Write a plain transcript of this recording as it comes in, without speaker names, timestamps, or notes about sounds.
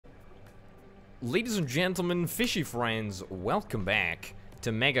Ladies and gentlemen, fishy friends, welcome back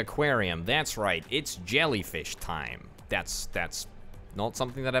to Megaquarium. That's right, it's jellyfish time. That's not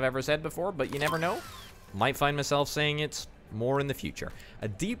something that I've ever said before, but you never know. Might find myself saying it more in the future. A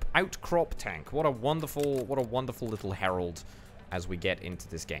deep outcrop tank. What a wonderful little herald as we get into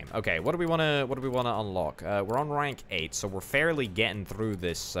this game. Okay, what do we want to unlock? We're on rank 8, so we're fairly getting through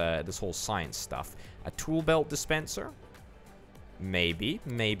this this whole science stuff. A tool belt dispenser. Maybe.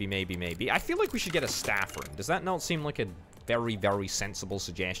 I feel like we should get a staff room. Does that not seem like a very sensible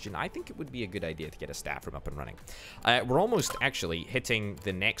suggestion? I think it would be a good idea to get a staff room up and running. We're almost actually hitting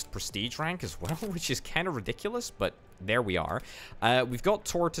the next prestige rank as well, which is kind of ridiculous, but there we are. We've got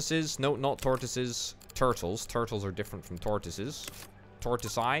tortoises. No, not tortoises. Turtles. Turtles are different from tortoises.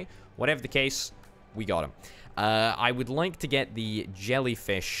 Tortoise-eye. Whatever the case, we got them. I would like to get the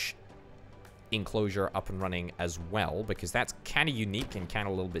jellyfish enclosure up and running as well, because that's kind of unique and kind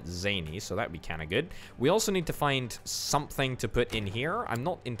of a little bit zany, so that'd be kind of good. We also need to find something to put in here. I'm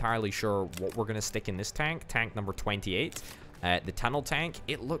not entirely sure what we're going to stick in this tank. Tank number 28. The tunnel tank.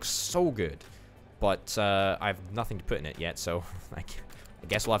 It looks so good, but I have nothing to put in it yet, so I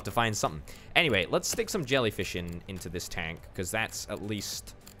guess we'll have to find something. Anyway, let's stick some jellyfish into this tank, because that's at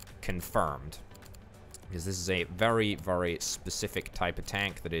least confirmed. Because this is a very specific type of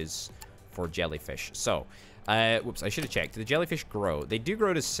tank that is for jellyfish. So, whoops, I should have checked. Do the jellyfish grow? They do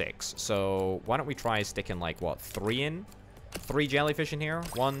grow to 6. So, why don't we try sticking, like, what, 3 in? 3 jellyfish in here?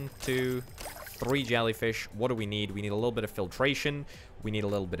 1, 2, 3 jellyfish. What do we need? We need a little bit of filtration. We need a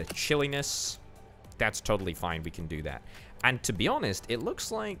little bit of chilliness. That's totally fine. We can do that. And to be honest, it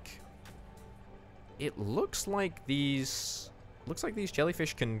looks like these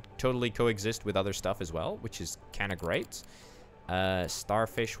jellyfish can totally coexist with other stuff as well, which is kind of great.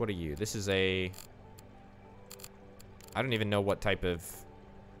 Starfish, what are you? This is a... I don't even know what type of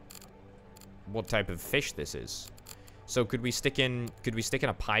fish this is. So could we stick in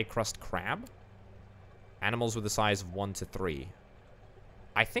a pie crust crab? Animals with the size of 1 to 3.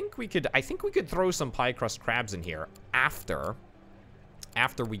 I think we could throw some pie crust crabs in here after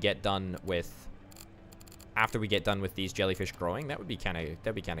we get done with these jellyfish growing. That'd be kind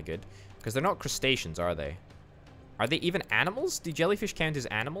of good, because they're not crustaceans, are they? Are they even animals? Do jellyfish count as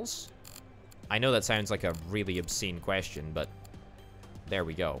animals? I know that sounds like a really obscene question, but there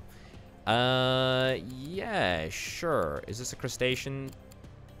we go. Yeah, sure. Is this a crustacean?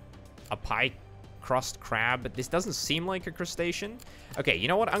 A pie crust crab? But this doesn't seem like a crustacean. Okay, you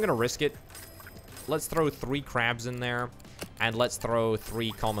know what? I'm going to risk it. Let's throw 3 crabs in there, and let's throw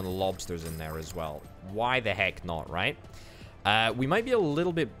 3 common lobsters in there as well. Why the heck not, right? We might be a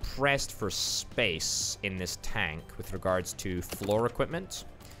little bit pressed for space in this tank with regards to floor equipment,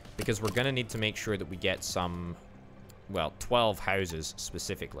 because we're going to need to make sure that we get some, well, 12 houses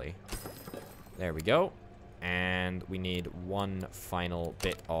specifically. There we go. And we need one final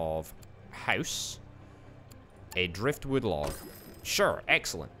bit of house. A driftwood log. Sure,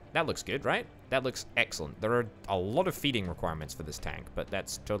 excellent. That looks good, right? That looks excellent. There are a lot of feeding requirements for this tank, but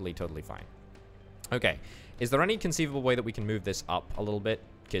that's totally fine. Okay. Is there any conceivable way that we can move this up a little bit?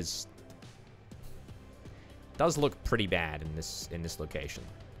 Because it does look pretty bad in this location.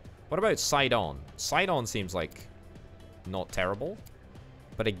 What about side on? Side on seems like not terrible,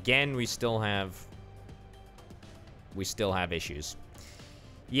 but again, we still have issues.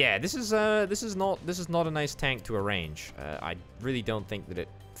 Yeah, this is not a nice tank to arrange. I really don't think that it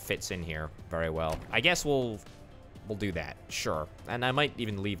fits in here very well. I guess we'll do that, sure. And I might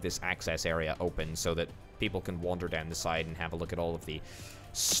even leave this access area open so that people can wander down the side and have a look at all of the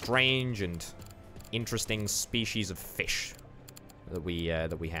strange and interesting species of fish that we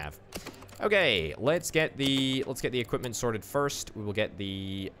have. Okay, let's get the equipment sorted first. We will get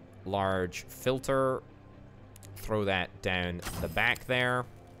the large filter. Throw that down the back there.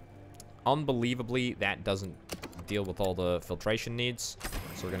 Unbelievably, that doesn't deal with all the filtration needs,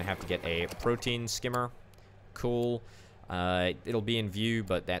 so we're gonna have to get a protein skimmer. Cool. It'll be in view,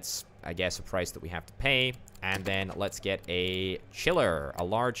 but that's, I guess, a price that we have to pay. And then let's get a chiller, a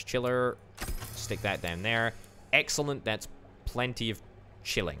large chiller. Stick that down there. Excellent. That's plenty of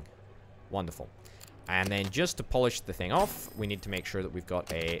chilling. Wonderful. And then just to polish the thing off, we need to make sure that we've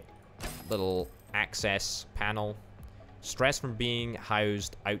got a little access panel. Stress from being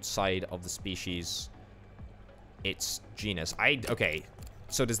housed outside of the species its genus. Okay.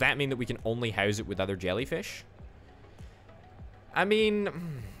 So does that mean that we can only house it with other jellyfish? I mean,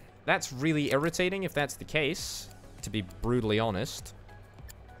 that's really irritating if that's the case, to be brutally honest.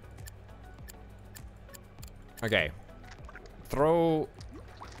 Okay. Throw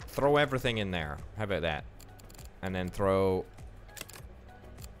everything in there. How about that? And then throw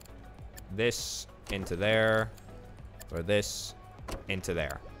this into there. Throw this into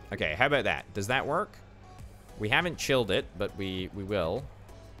there. Okay, how about that? Does that work? We haven't chilled it, but we will.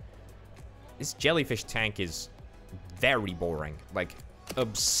 This jellyfish tank is very boring. Like,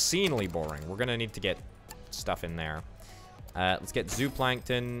 obscenely boring. We're gonna need to get stuff in there. Let's get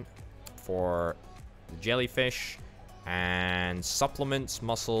zooplankton for the jellyfish. And supplements,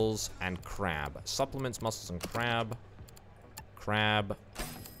 mussels, and crab. Supplements, mussels, and crab. Crab.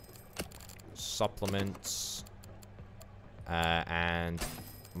 Supplements. And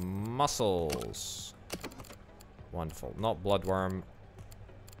mussels. Wonderful. Not bloodworm.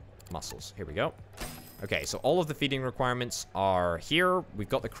 Mussels. Here we go. Okay, so all of the feeding requirements are here. We've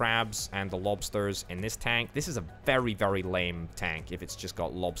got the crabs and the lobsters in this tank. This is a very, very lame tank if it's just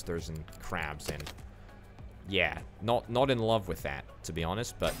got lobsters and crabs in. Yeah, not in love with that, to be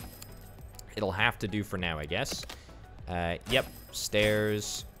honest, but it'll have to do for now, I guess. Yep,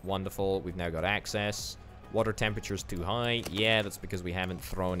 stairs. Wonderful. We've now got access. Water temperature's too high. Yeah, that's because we haven't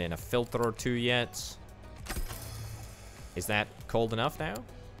thrown in a filter or two yet. Is that cold enough now?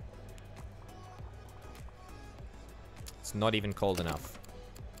 It's not even cold enough.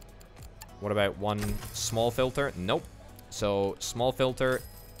 What about one small filter? Nope. So, small filter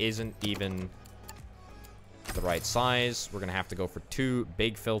isn't even the right size. We're gonna have to go for 2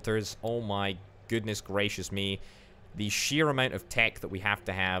 big filters. Oh my goodness gracious me. The sheer amount of tech that we have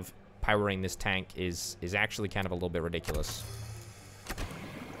to have powering this tank is actually kind of a little bit ridiculous.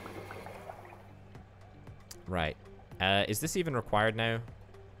 Right. Is this even required now?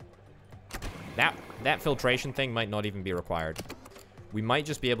 That filtration thing might not even be required. We might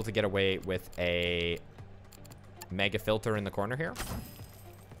just be able to get away with a mega filter in the corner here.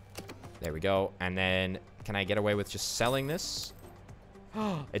 There we go. And then, can I get away with just selling this?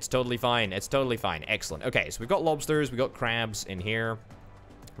 It's totally fine. It's totally fine. Excellent. Okay, so we've got lobsters. We've got crabs in here.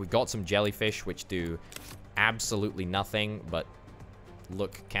 We've got some jellyfish, which do absolutely nothing, but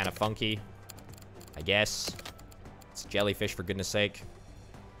look kind of funky, I guess. It's jellyfish, for goodness sake.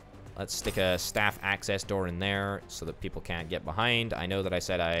 Let's stick a staff access door in there so that people can't get behind. I know that I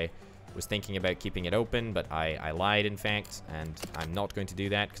said I was thinking about keeping it open, but I lied, in fact, and I'm not going to do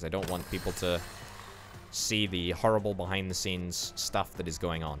that because I don't want people to see the horrible behind-the-scenes stuff that is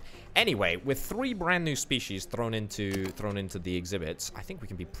going on. Anyway, with 3 brand new species thrown into the exhibits, I think we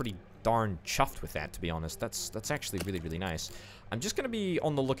can be pretty darn chuffed with that, to be honest. That's actually really, really nice. I'm just going to be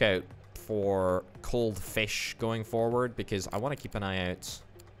on the lookout for cold fish going forward because I want to keep an eye out.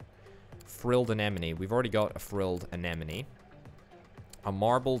 Frilled anemone. We've already got a frilled anemone. A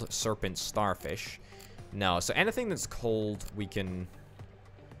marbled serpent starfish. No, so anything that's cold we can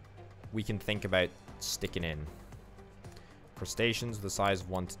think about sticking in. Crustaceans the size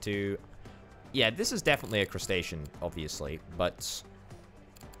of 1 to 2. Yeah, this is definitely a crustacean, obviously, but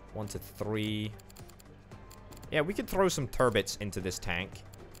 1 to 3. Yeah, we could throw some turbits into this tank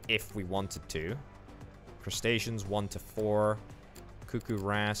if we wanted to. Crustaceans 1 to 4. Cuckoo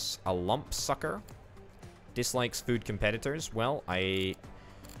wrasse, a lump sucker. Dislikes food competitors. Well, I'm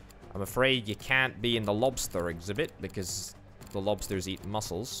afraid you can't be in the lobster exhibit because the lobsters eat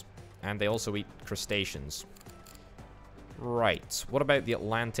mussels. And they also eat crustaceans. Right. What about the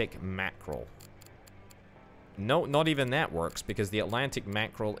Atlantic mackerel? No, not even that works because the Atlantic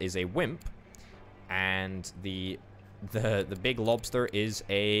mackerel is a wimp, and the big lobster is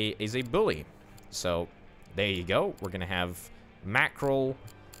a bully. So there you go. We're gonna have mackerel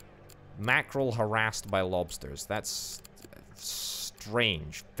harassed by lobsters. That's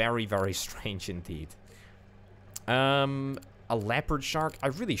strange. Very, very strange indeed. A leopard shark? I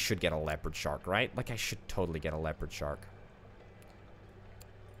really should get a leopard shark, right? Like, I should totally get a leopard shark.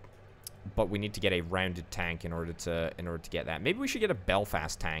 But we need to get a rounded tank in order to get that. Maybe we should get a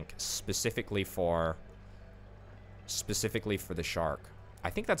Belfast tank specifically for the shark. I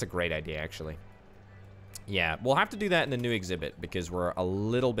think that's a great idea, actually. Yeah, we'll have to do that in the new exhibit because we're a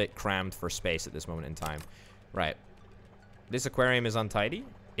little bit crammed for space at this moment in time. Right. This aquarium is untidy?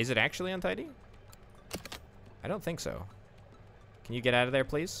 Is it actually untidy? I don't think so. Can you get out of there,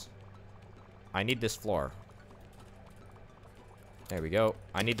 please? I need this floor. There we go.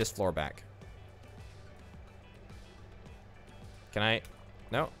 I need this floor back. Can I?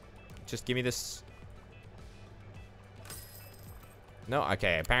 No. Just give me this. No,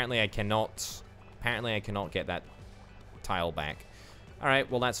 okay. Apparently I cannot get that tile back. Alright,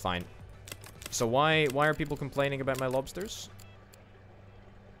 well that's fine. So why are people complaining about my lobsters?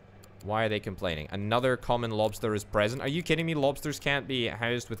 Why are they complaining? Another common lobster is present. Are you kidding me? Lobsters can't be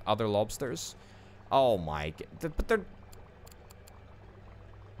housed with other lobsters? Oh my... But they're...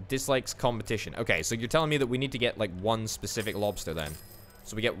 Dislikes competition. Okay, so you're telling me that we need to get, like, one specific lobster then?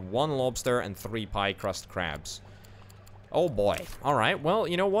 So we get 1 lobster and 3 pie crust crabs. Oh boy. Alright, well,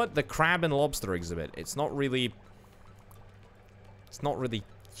 you know what? The crab and lobster exhibit, it's not really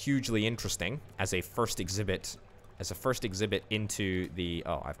hugely interesting as a first exhibit. As a first exhibit into the...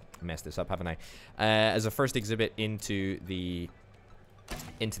 Oh, I've messed this up, haven't I? As a first exhibit into the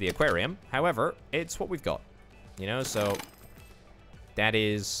aquarium. However, it's what we've got. You know, so... That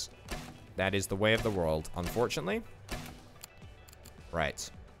is the way of the world, unfortunately. Right.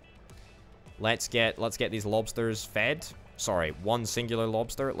 Let's get these lobsters fed. Sorry, 1 singular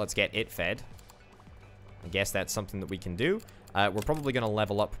lobster. Let's get it fed. I guess that's something that we can do. We're probably going to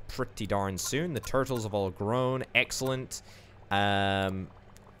level up pretty darn soon. The turtles have all grown. Excellent. Pacu.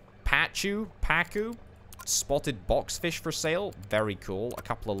 Spotted boxfish for sale. Very cool. A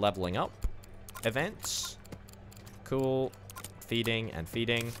couple of leveling up events. Cool. Feeding and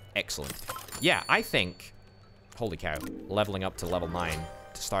feeding. Excellent. Yeah, I think... Holy cow. Leveling up to level 9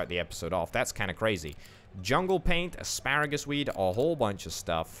 to start the episode off. That's kind of crazy. Jungle paint, asparagus weed, a whole bunch of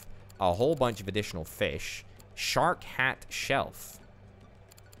stuff. A whole bunch of additional fish. Shark hat shelf.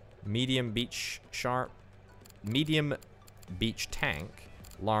 Medium beach shark. Medium beach tank.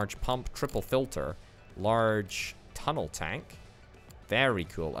 Large pump, triple filter. Large tunnel tank. Very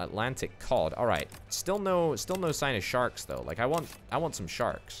cool. Atlantic cod. All right. Still no sign of sharks though. Like I want some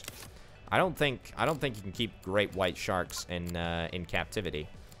sharks. I don't think you can keep great white sharks in captivity.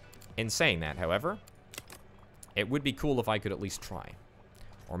 In saying that, however, it would be cool if I could at least try.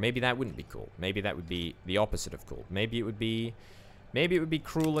 Or maybe that wouldn't be cool. Maybe that would be the opposite of cool. Maybe it would be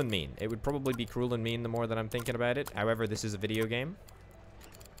cruel and mean. It would probably be cruel and mean the more that I'm thinking about it. However, this is a video game.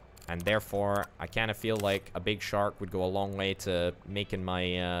 And therefore, I kind of feel like a big shark would go a long way to making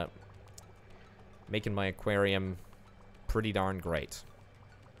my aquarium pretty darn great.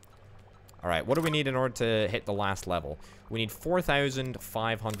 Alright, what do we need in order to hit the last level? We need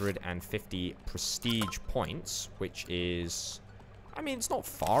 4,550 prestige points, which is... I mean, it's not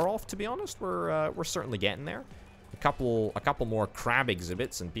far off, to be honest. We're certainly getting there. A couple more crab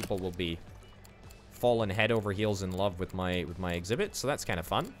exhibits, and people will be falling head over heels in love with my exhibit, so that's kind of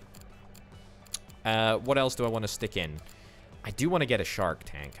fun. What else do I want to stick in? I do want to get a shark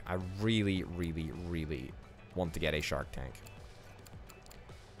tank. I really, really, really want to get a shark tank.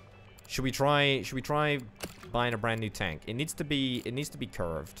 Should we try buying a brand new tank? It needs to be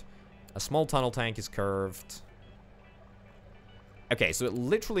curved. A small tunnel tank is curved. Okay, so it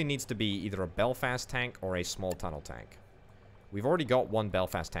literally needs to be either a Belfast tank or a small tunnel tank. We've already got 1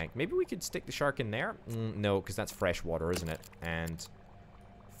 Belfast tank. Maybe we could stick the shark in there? No, because that's freshwater, isn't it? And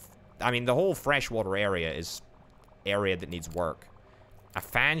I mean, the whole freshwater area is area that needs work. A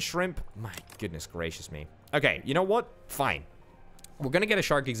fan shrimp? My goodness gracious me. Okay, you know what? Fine. We're going to get a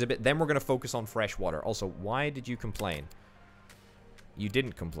shark exhibit, then we're going to focus on freshwater. Also, why did you complain? You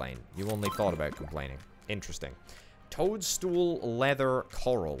didn't complain. You only thought about complaining. Interesting. Toadstool leather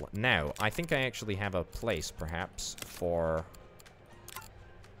coral. Now, I think I actually have a place, perhaps, for...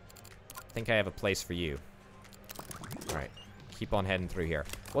 I think I have a place for you. Alright. Keep on heading through here.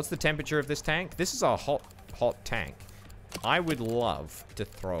 What's the temperature of this tank? This is a hot tank. I would love to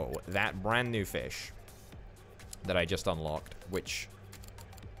throw that brand new fish that I just unlocked, which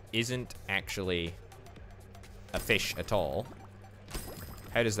isn't actually a fish at all.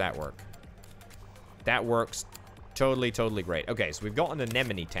 How does that work? That works totally great. Okay, so we've got an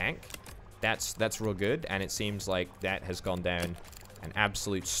anemone tank. That's real good, and it seems like that has gone down an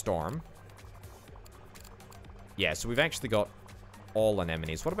absolute storm. Yeah, so we've actually got all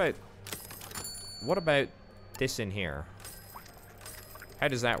anemones. What about this in here? How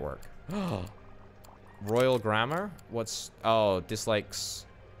does that work? Royal grammar? What's... Oh, dislikes...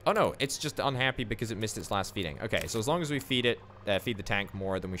 Oh, no. It's just unhappy because it missed its last feeding. Okay, so as long as we feed the tank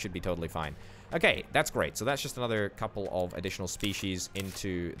more, then we should be totally fine. Okay, that's great. So that's just another couple of additional species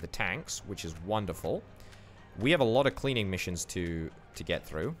into the tanks, which is wonderful. We have a lot of cleaning missions to get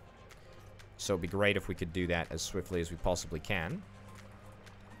through. So it'd be great if we could do that as swiftly as we possibly can.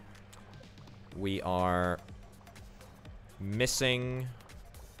 We are missing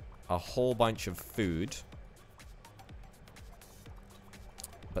a whole bunch of food,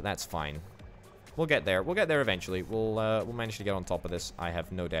 but that's fine. We'll get there. We'll get there eventually. We'll manage to get on top of this, I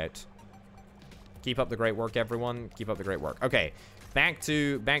have no doubt. Keep up the great work, everyone. Keep up the great work. Okay, back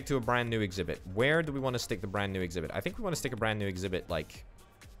to a brand new exhibit. Where do we want to stick the brand new exhibit? I think we want to stick a brand new exhibit like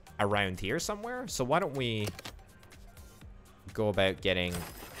around here somewhere. So why don't we go about getting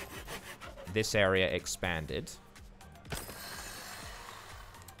this area expanded?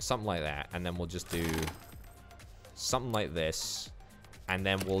 Something like that, and then we'll just do something like this, and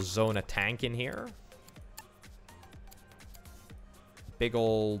then we'll zone a tank in here. big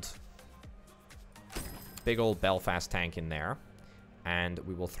old Belfast tank in there. And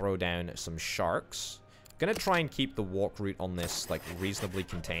we will throw down some sharks. Gonna try and keep the walk route on this, like, reasonably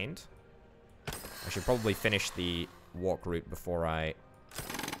contained. I should probably finish the walk route before I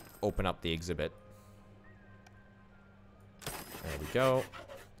open up the exhibit. There we go.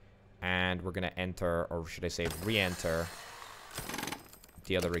 And we're gonna enter, or should I say re-enter,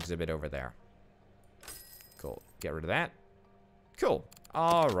 the other exhibit over there. Cool. Get rid of that. Cool.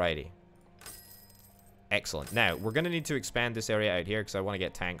 Alrighty. Excellent. Now, we're gonna need to expand this area out here because I want to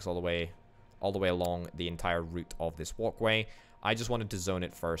get tanks all the way along the entire route of this walkway. I just wanted to zone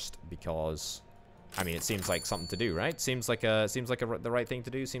it first because, I mean, it seems like something to do, right? Seems like the right thing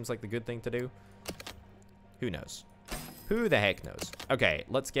to do. Seems like the good thing to do. Who knows? Who the heck knows? Okay,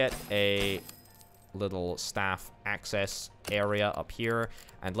 let's get a little staff access area up here,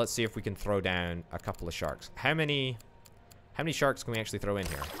 and let's see if we can throw down a couple of sharks. How many sharks can we actually throw in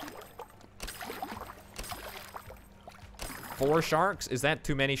here? 4 sharks? Is that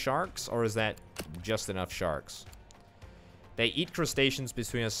too many sharks, or is that just enough sharks? They eat crustaceans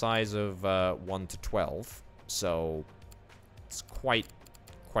between a size of 1 to 12, so it's quite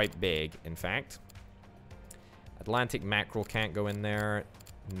big, in fact. Atlantic mackerel can't go in there.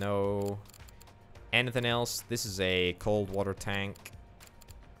 No. Anything else? This is a cold water tank.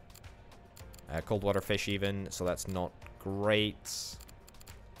 Cold water fish even, so that's not great.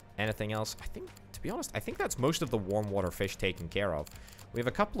 Anything else? I think, to be honest, I think that's most of the warm water fish taken care of. We have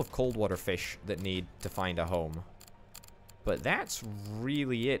a couple of cold water fish that need to find a home. But that's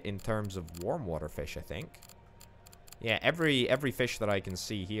really it in terms of warm water fish, I think. Yeah, every fish that I can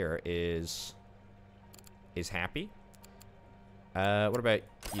see here is happy. What about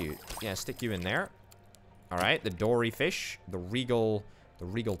you? Yeah, stick you in there. All right, the dory fish, the regal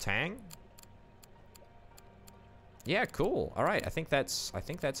tang. Yeah, cool. All right, I think that's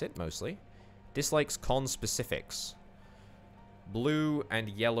it mostly. Dislikes conspecifics. Blue and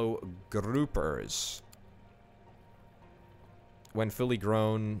yellow groupers. When fully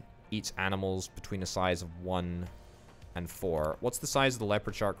grown, eats animals between a size of 1 and 4. What's the size of the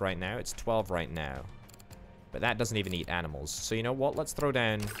leopard shark right now? It's 12 right now. But that doesn't even eat animals. So you know what? Let's throw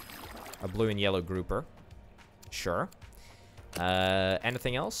down a blue and yellow grouper. Sure.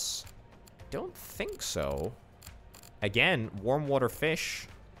 Anything else? Don't think so. Again, warm water fish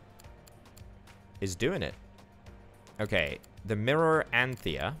is doing it. Okay. The mirror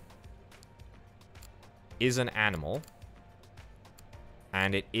anthea is an animal.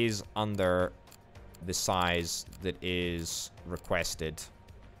 And it is under the size that is requested.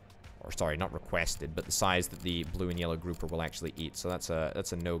 Or sorry, not requested, but the size that the blue and yellow grouper will actually eat. So that's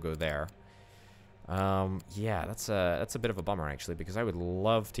a no-go there. Yeah, that's a bit of a bummer actually, because I would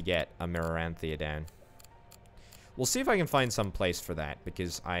love to get a mirror anthea down. We'll see if I can find some place for that,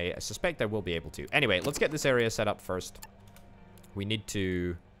 because I suspect I will be able to. Anyway, let's get this area set up first. We need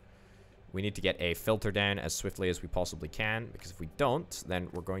to get a filter down as swiftly as we possibly can, because if we don't, then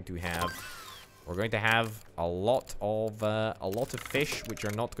we're going to have a lot of fish which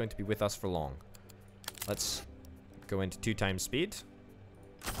are not going to be with us for long. Let's go into 2 times speed.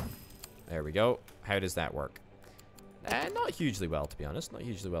 There we go. How does that work? Not hugely well, to be honest. Not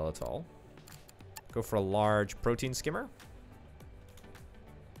hugely well at all. Go for a large protein skimmer.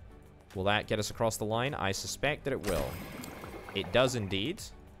 Will that get us across the line? I suspect that it will. It does indeed.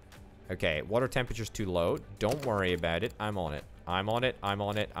 Okay, water temperature's too low. Don't worry about it. I'm on it. I'm on it. I'm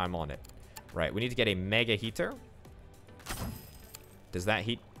on it. I'm on it. Right, we need to get a mega heater. Does that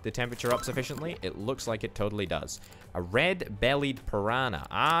heat the temperature up sufficiently? It looks like it totally does. A red-bellied piranha.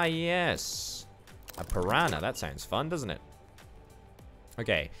 Ah, yes. A piranha. That sounds fun, doesn't it?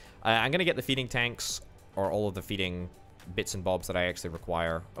 Okay. I'm going to get the feeding tanks, or all of the feeding bits and bobs that I actually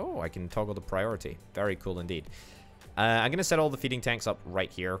require. Oh, I can toggle the priority. Very cool indeed. I'm going to set all the feeding tanks up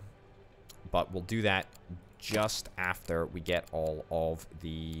right here. But we'll do that just after we get all of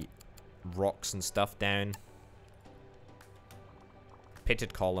the rocks and stuff down.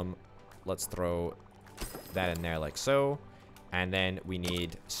 Pitted column. Let's throw that in there like so. And then we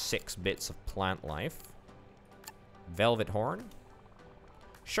need 6 bits of plant life. Velvet horn.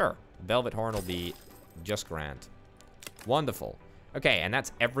 Sure. Velvet horn will be just grand. Wonderful. Okay, and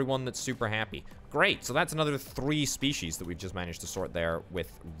that's everyone that's super happy. Great, so that's another 3 species that we've just managed to sort there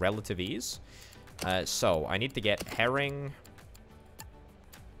with relative ease. So, I need to get herring.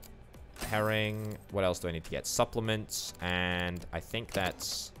 Herring. What else do I need to get? Supplements, and I think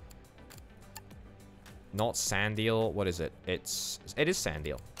that's not sand eel. What is it? It is sand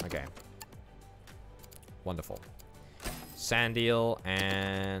eel. Okay. Wonderful. Sand eel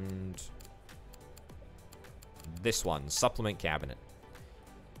and this one, supplement cabinet.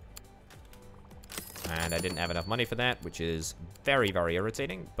 And I didn't have enough money for that, which is very, very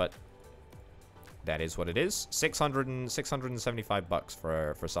irritating, but that is what it is. 675 bucks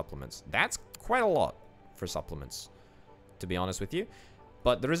for supplements. That's quite a lot for supplements, to be honest with you.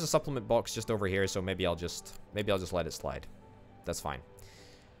 But there is a supplement box just over here, so maybe I'll just let it slide. That's fine.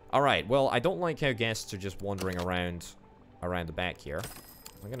 All right. Well, I don't like how guests are just wandering around the back here.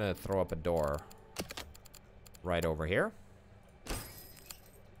 I'm gonna throw up a door right over here.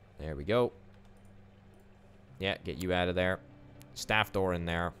 There we go. Yeah, get you out of there. Staff door in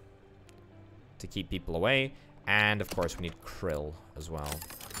there to keep people away. And, of course, we need krill as well.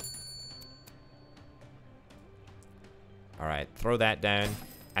 Alright, throw that down.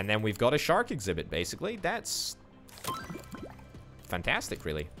 And then we've got a shark exhibit, basically. That's fantastic,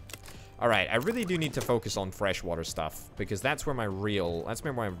 really. Alright, I really do need to focus on freshwater stuff, because that's where my real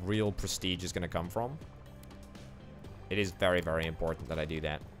prestige is going to come from. It is very, very important that I do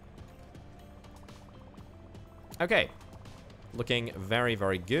that. Okay. Looking very,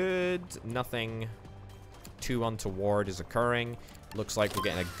 very good. Nothing too untoward is occurring. Looks like we're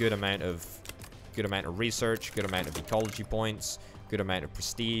getting a good amount of research, good amount of ecology points, good amount of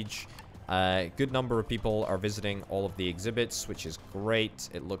prestige. Good number of people are visiting all of the exhibits, which is great.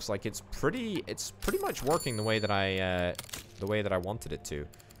 It looks like it's pretty much working the way that I wanted it to,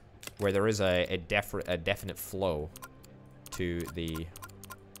 where there is a definite flow to the.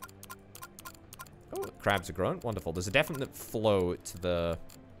 Oh, crabs are growing. Wonderful. There's a definite flow to the,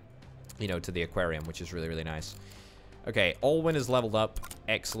 to the aquarium, which is really, really nice. Okay, Alwyn is leveled up.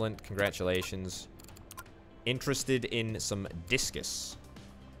 Excellent. Congratulations. Interested in some discus?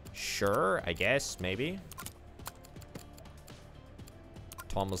 Sure, I guess. Maybe.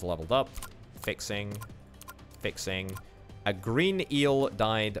 Tom was leveled up. Fixing. A green eel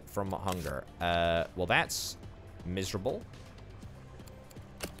died from hunger. Well, that's miserable.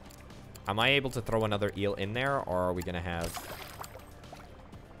 Am I able to throw another eel in there, or are we gonna have...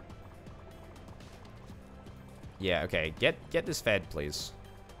 Yeah, okay. Get this fed, please.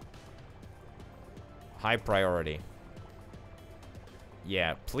 High priority.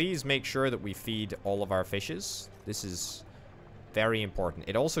 Yeah, please make sure that we feed all of our fishes. This is very important.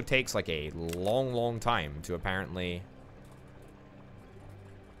 It also takes, like, a long, long time to apparently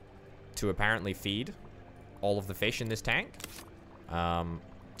feed all of the fish in this tank.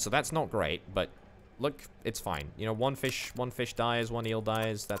 So that's not great, but look, it's fine. One fish dies, one eel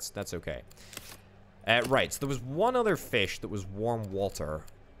dies. That's okay. Right, so there was one other fish that was warm water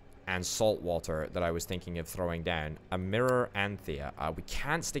and salt water that I was thinking of throwing down. A mirror anthea. We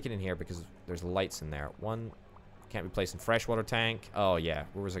can't stick it in here because there's lights in there. One can't be placed in freshwater tank. Oh yeah,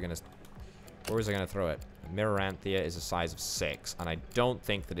 where was I gonna throw it? Mirror anthea is a size of 6, and I don't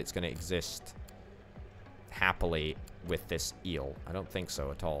think that it's gonna exist happily with this eel. I don't think so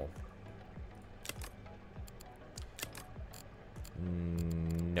at all.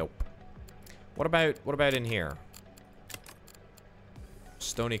 Nope. What about in here?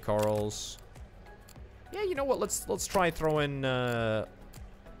 Stony corals. Yeah, you know what? Let's try throwing the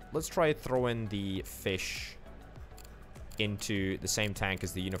fish into the same tank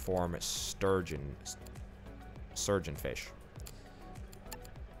as the uniform surgeon fish.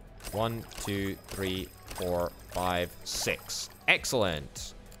 1, 2, 3, 4, 5, 6.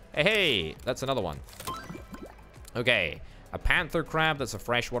 Excellent. Hey, that's another one. Okay, a panther crab. That's a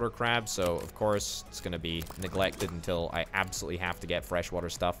freshwater crab, so of course it's gonna be neglected until I absolutely have to get freshwater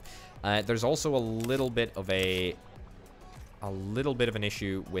stuff. There's also a little bit of an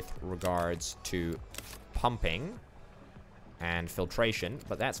issue with regards to pumping and filtration,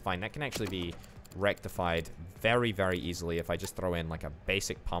 but that's fine. That can actually be rectified very, very easily if I just throw in like a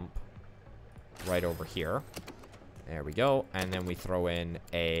basic pump right over here. There we go. And then we throw in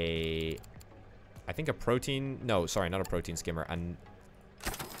I think a protein, no, sorry, not a protein skimmer, a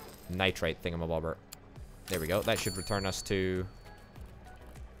nitrate thingamabobber. There we go. That should return us to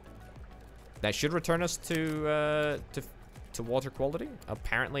water quality.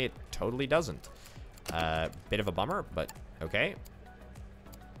 Apparently it totally doesn't. Bit of a bummer, but okay.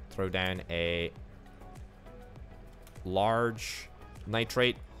 Throw down a large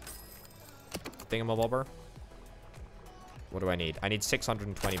nitrate thingamabobber. What do I need? I need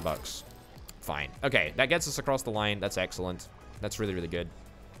 620 bucks. Fine. Okay, that gets us across the line. That's excellent. That's really, really good.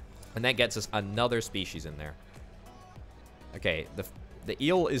 And that gets us another species in there. Okay, the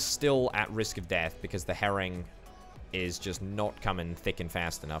eel is still at risk of death because the herring is just not coming thick and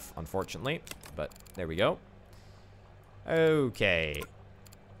fast enough, unfortunately. But there we go. Okay.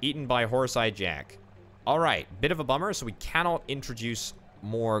 Eaten by horse-eyed Jack. Alright, bit of a bummer, so we cannot introduce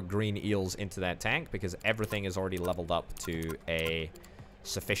more green eels into that tank because everything is already leveled up to a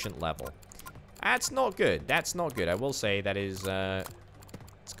sufficient level. That's not good. That's not good. I will say that is,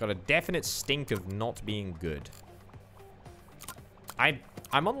 it's got a definite stink of not being good. I'm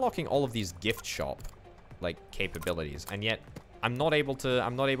unlocking all of these gift shop, like, capabilities, and yet I'm not able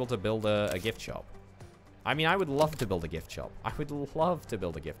to build a gift shop. I mean, I would love to build a gift shop. I would love to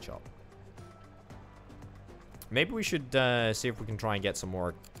build a gift shop. Maybe we should see if we can try and get some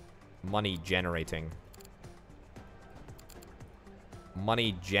more money generating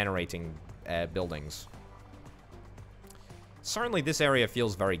buildings. Certainly this area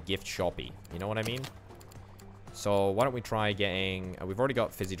feels very gift shoppy. You know what I mean? So why don't we try getting... we've already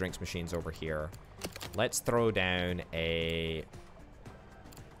got fizzy drinks machines over here. Let's throw down a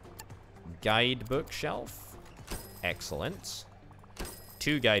guidebook shelf. Excellent.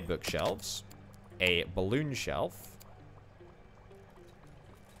 2 guidebook shelves. A balloon shelf.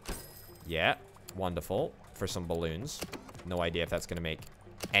 Yeah, wonderful. For some balloons. No idea if that's going to make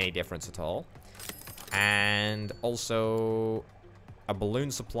any difference at all. And also a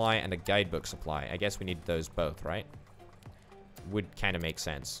balloon supply and a guidebook supply. I guess we need those both, right? Would kind of make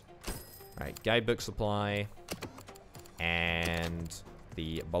sense. Alright, guidebook supply and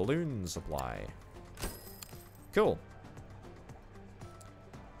the balloon supply. Cool.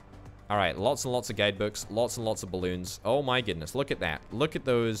 Alright, lots and lots of guidebooks, lots and lots of balloons. Oh my goodness, look at that. Look at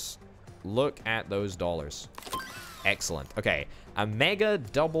those. Look at those dollars. Excellent. Okay, a mega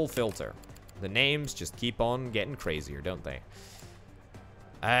double filter. The names just keep on getting crazier, don't they?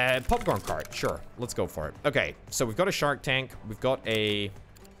 Popcorn cart, sure. Let's go for it. Okay, so we've got a shark tank. We've got a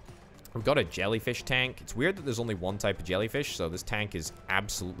jellyfish tank. It's weird that there's only one type of jellyfish, so this tank is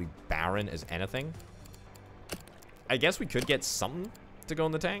absolutely barren as anything. I guess we could get something to go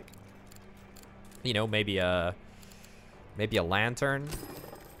in the tank. You know, maybe a lantern.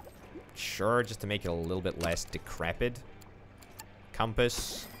 Sure, just to make it a little bit less decrepit.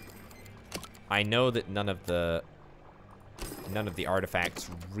 Compass. I know that none of the artifacts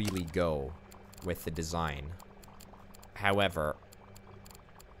really go with the design. However,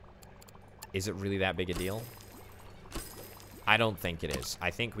 is it really that big a deal? I don't think it is.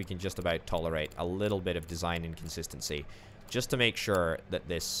 I think we can just about tolerate a little bit of design inconsistency just to make sure that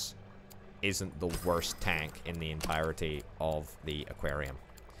this isn't the worst tank in the entirety of the aquarium.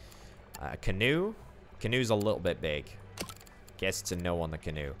 Canoe. Canoe's a little bit big. Guess it's a no on the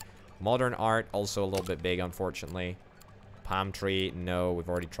canoe. Modern art, also a little bit big, unfortunately. Palm tree, no. We've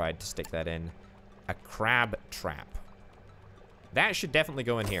already tried to stick that in. A crab trap. That should definitely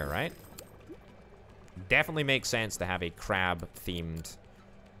go in here, right? Definitely makes sense to have a crab-themed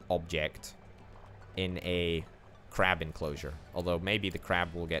object in a crab enclosure. Although maybe the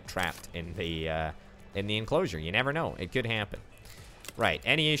crab will get trapped in the enclosure. You never know. It could happen. Right.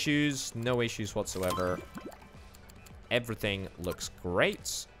 Any issues? No issues whatsoever. Everything looks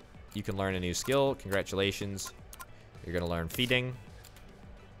great. You can learn a new skill. Congratulations. You're going to learn feeding.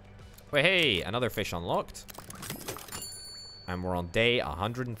 Wait, hey, another fish unlocked. And we're on day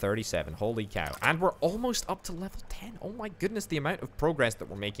 137. Holy cow. And we're almost up to level 10. Oh my goodness, the amount of progress that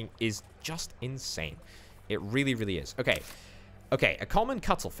we're making is just insane. It really, really is. Okay. Okay, a common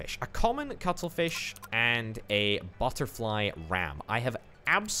cuttlefish. A common cuttlefish and a butterfly ram. I have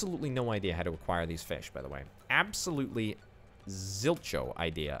absolutely no idea how to acquire these fish, by the way. Absolutely zilcho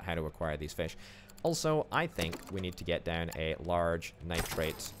idea how to acquire these fish. Also, I think we need to get down a large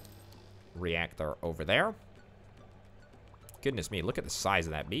nitrate reactor over there. Goodness me, look at the size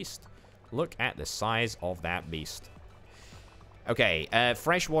of that beast. Look at the size of that beast. Okay,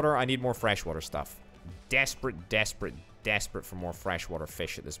 freshwater. I need more freshwater stuff. Desperate, desperate, desperate for more freshwater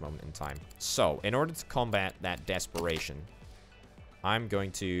fish at this moment in time. So, in order to combat that desperation, I'm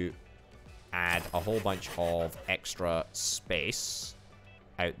going to add a whole bunch of extra space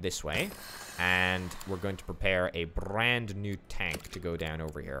out this way. And we're going to prepare a brand new tank to go down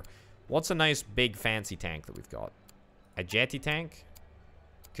over here. What's a nice big fancy tank that we've got? A jetty tank?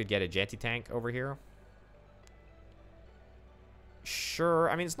 Could get a jetty tank over here. Sure.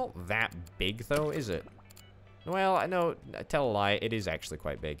 I mean, it's not that big, though, is it? Well, I know. I tell a lie. It is actually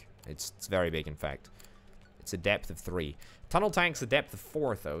quite big. It's very big, in fact. It's a depth of 3. Tunnel tank's a depth of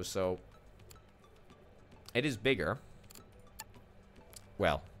 4, though, so... it is bigger.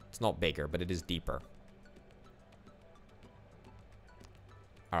 Well, it's not bigger, but it is deeper.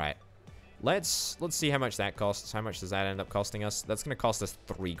 Alright. Let's see how much that costs. How much does that end up costing us? That's going to cost us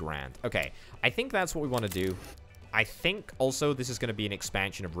 3 grand. Okay, I think that's what we want to do. I think also this is going to be an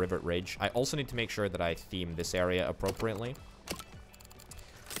expansion of Rivet Ridge. I also need to make sure that I theme this area appropriately.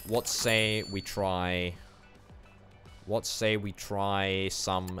 Let's say we try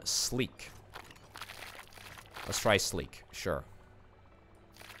some sleek. Let's try sleek, sure.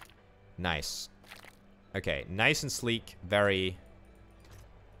 Nice. Okay, nice and sleek. Very,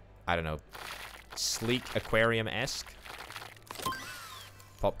 I don't know, sleek aquarium-esque.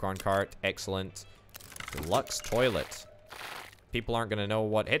 Popcorn cart, excellent. Deluxe toilet. People aren't going to know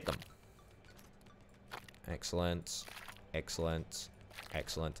what hit them. Excellent. Excellent.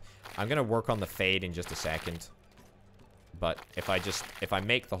 Excellent. I'm going to work on the fade in just a second. But if I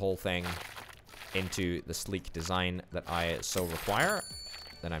make the whole thing into the sleek design that I so require,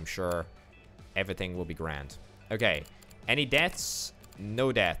 then I'm sure everything will be grand. Okay. Any deaths?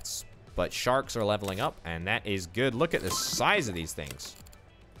 No deaths. But sharks are leveling up, and that is good. Look at the size of these things.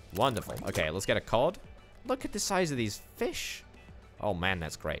 Wonderful. Okay, let's get a cod. Look at the size of these fish. Oh, man,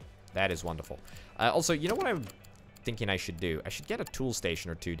 that's great. That is wonderful. Also, you know what I'm thinking I should do? I should get a tool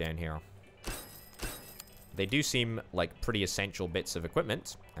station or two down here. They do seem like pretty essential bits of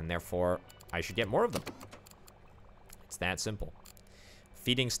equipment, and therefore I should get more of them. It's that simple.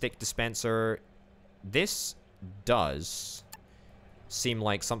 Feeding stick dispenser. This does seem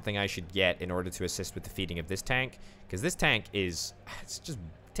like something I should get in order to assist with the feeding of this tank, because this tank is, it's just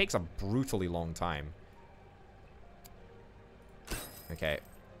takes a brutally long time. Okay.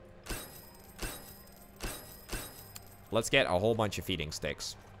 Let's get a whole bunch of feeding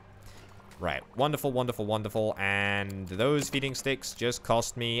sticks. Right. Wonderful, wonderful, wonderful. And those feeding sticks just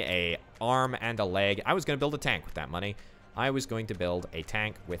cost me an arm and a leg. I was going to build a tank with that money. I was going to build a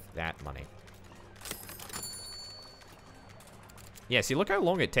tank with that money. Yeah, see, look how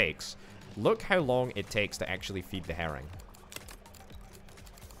long it takes. Look how long it takes to actually feed the herring.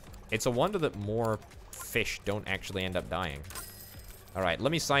 It's a wonder that more fish don't actually end up dying. All right,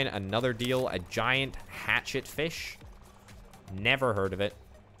 let me sign another deal. A giant hatchet fish. Never heard of it.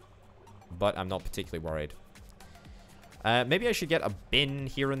 But I'm not particularly worried. Maybe I should get a bin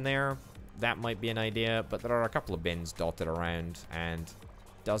here and there. That might be an idea. But there are a couple of bins dotted around. And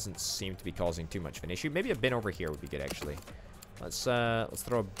doesn't seem to be causing too much of an issue. Maybe a bin over here would be good, actually. Let's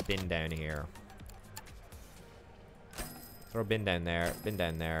throw a bin down here. Throw a bin down there. Bin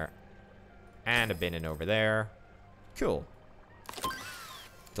down there. And a bin in over there. Cool.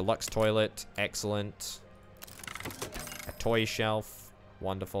 Deluxe toilet. Excellent. A toy shelf.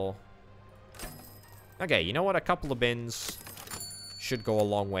 Wonderful. Okay, you know what? A couple of bins should go a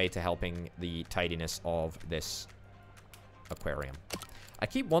long way to helping the tidiness of this aquarium. I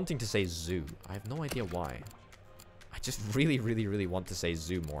keep wanting to say zoo. I have no idea why. I just really, really, really want to say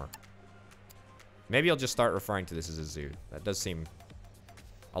zoo more. Maybe I'll just start referring to this as a zoo. That does seem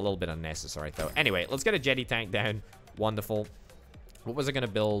a little bit unnecessary, though. Anyway, let's get a jetty tank down. Wonderful. What was I going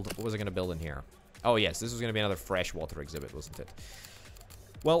to build? What was I going to build in here? Oh, yes. This was going to be another freshwater exhibit, wasn't it?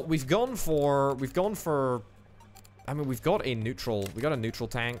 Well, we've gone for, I mean, we've got a neutral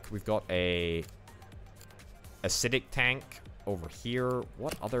tank. We've got a acidic tank over here.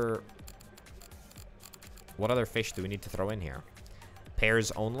 What other fish do we need to throw in here?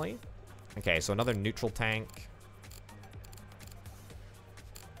 Pairs only? Okay, so another neutral tank.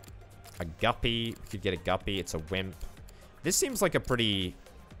 A guppy. We could get a guppy. It's a wimp. This seems like a pretty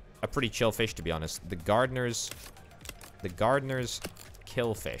chill fish, to be honest. The gardener's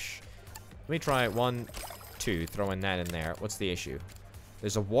killfish. Let me try 1, 2, throwing that in there. What's the issue?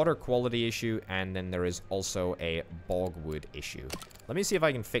 There's a water quality issue, and then there is also a bogwood issue. Let me see if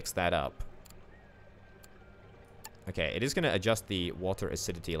I can fix that up. Okay, it is going to adjust the water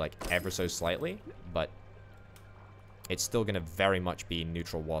acidity, like, ever so slightly, but it's still going to very much be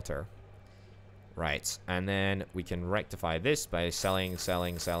neutral water. Right, and then we can rectify this by selling.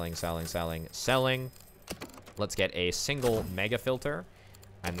 Let's get a single mega filter,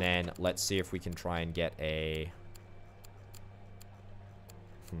 and then let's see if we can try and get a...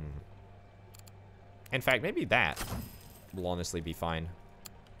 In fact, maybe that will honestly be fine.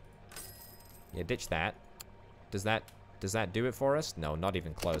 Yeah, ditch that. Does that do it for us? No, not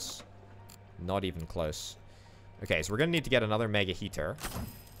even close. Not even close. Okay, so we're gonna need to get another mega heater.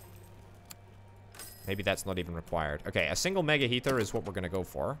 Maybe that's not even required. Okay, a single mega heater is what we're gonna go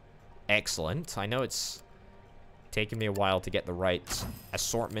for. Excellent. I know it's taken me a while to get the right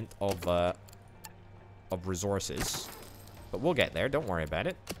assortment of resources, but we'll get there. Don't worry about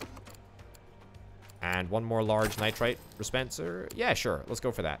it. And one more large nitrite dispenser. Yeah, sure. Let's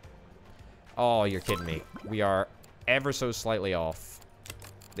go for that. Oh, you're kidding me. We are ever so slightly off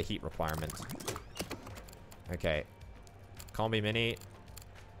the heat requirement. Okay. Combi Mini.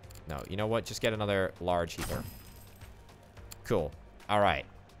 No, you know what? Just get another large heater. Cool. All right.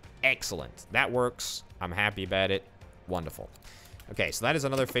 Excellent. That works. I'm happy about it. Wonderful. Okay, so that is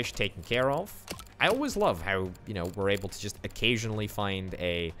another fish taken care of. I always love how, you know, we're able to just occasionally find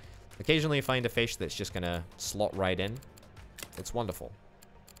a fish that's just gonna slot right in. It's wonderful.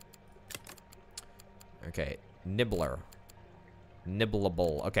 Okay, nibbler.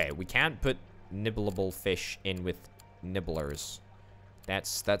 Nibbleable. Okay, we can't put nibbleable fish in with nibblers.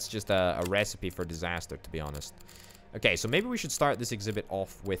 That's just a recipe for disaster, to be honest. Okay, so maybe we should start this exhibit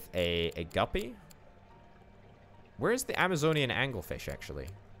off with a guppy. Where's the Amazonian anglefish, actually?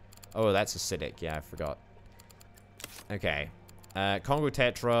 Oh, that's acidic. Yeah, I forgot. Okay. Congo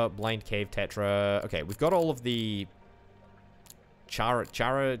tetra, blind cave tetra. Okay, we've got all of the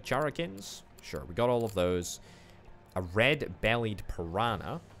charakins. Sure, we got all of those. A red-bellied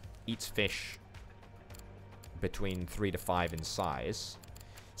piranha eats fish between 3 to 5 in size.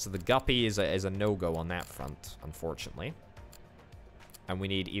 So the guppy is a no-go on that front, unfortunately. And we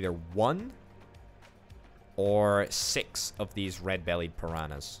need either 1 or 6 of these red-bellied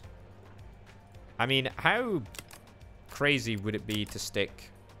piranhas. I mean, how crazy would it be to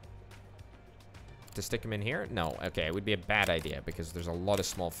stick them in here? No, okay, it would be a bad idea because there's a lot of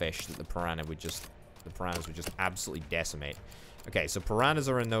small fish that the piranhas would just absolutely decimate. Okay, so piranhas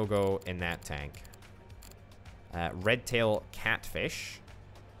are a no-go in that tank. Red-tail catfish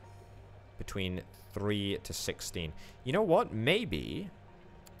between 3 to 16. You know what? Maybe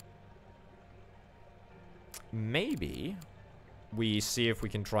we see if we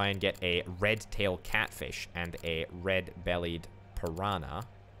can try and get a red-tail catfish and a red-bellied piranha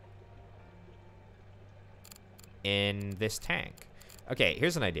in this tank. Okay,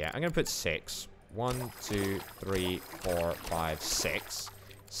 here's an idea. I'm going to put 6. 1, 2, 3, 4, 5, 6.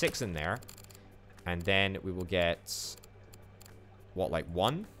 6 in there. And then we will get... what, like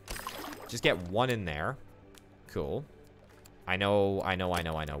 1? Just get 1 in there. Cool. I know.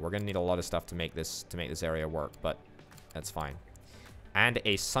 We're going to need a lot of stuff to make this area work, but that's fine. And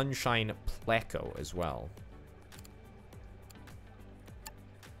a sunshine pleco as well.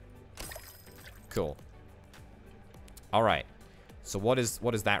 Cool. All right. So what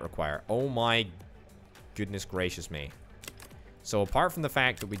does that require? Oh my goodness gracious me. So apart from the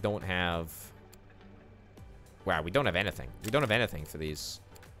fact that we don't have... wow, we don't have anything. We don't have anything for these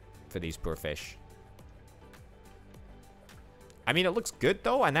poor fish. I mean, it looks good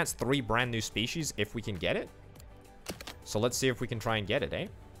though, and that's 3 brand new species if we can get it. So let's see if we can try and get it, eh?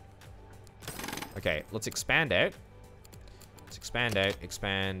 Okay, let's expand out. Let's expand out.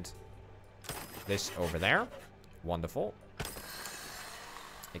 Expand this over there. Wonderful.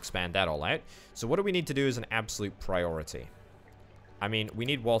 Expand that all out. So what do we need to do as an absolute priority? I mean, we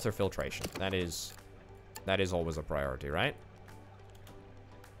need water filtration. That is always a priority, right?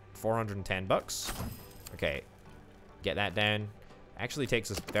 410 bucks. Okay. Get that down. Actually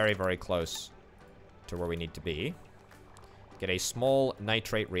takes us very, very close to where we need to be. Get a small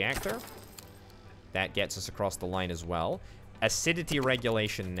nitrate reactor. That gets us across the line as well. Acidity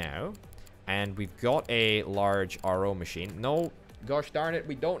regulation now. And we've got a large RO machine. No, gosh darn it,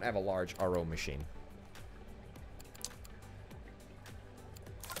 we don't have a large RO machine.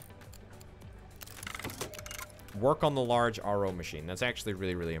 Work on the large RO machine. That's actually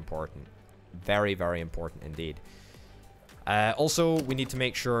really, really important. Very, very important indeed. Also, we need to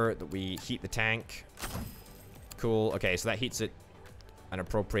make sure that we heat the tank. Cool. Okay, so that heats it an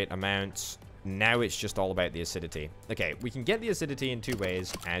appropriate amount. Now it's just all about the acidity. Okay, we can get the acidity in 2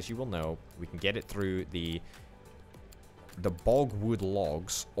 ways, as you will know. We can get it through the bogwood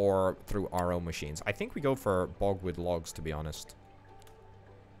logs or through RO machines. I think we go for bogwood logs, to be honest.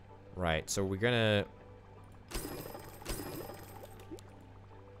 Right, so we're gonna...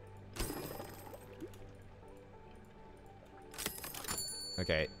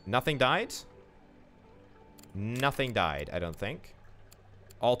 okay, nothing died. Nothing died, I don't think.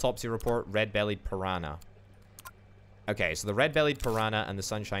 Autopsy report, red-bellied piranha. Okay, so the red-bellied piranha and the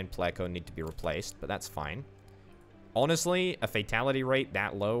sunshine pleco need to be replaced, but that's fine. Honestly, a fatality rate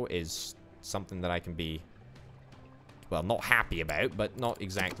that low is something that I can be, well, not happy about, but not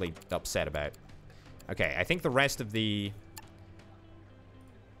exactly upset about. Okay, I think the rest of the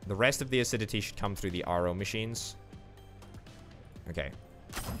acidity should come through the RO machines. Okay.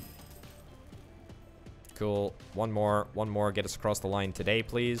 Cool. One more. Get us across the line today,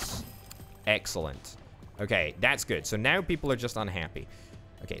 please. Excellent. Okay, that's good. So now people are just unhappy.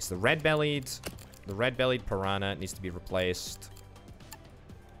 Okay, so the red-bellied piranha needs to be replaced.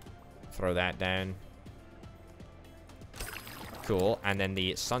 Throw that down. Cool. And then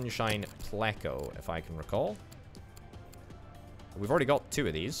the sunshine pleco, if I can recall. We've already got 2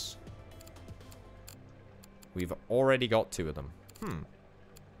 of these. We've already got 2 of them.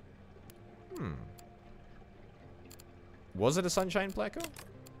 Was it a sunshine pleco?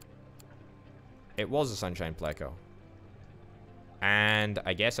 It was a sunshine pleco. And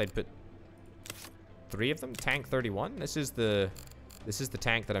I guess I'd put 3 of them. Tank 31. This is the This is the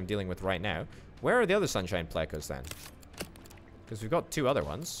tank that I'm dealing with right now. Where are the other sunshine plecos then? Because we've got 2 other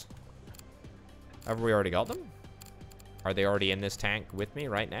ones. Have we already got them? Are they already in this tank with me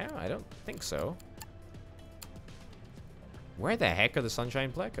right now? I don't think so. Where the heck are the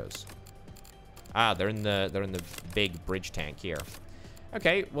sunshine plecos? Ah, they're in the big bridge tank here.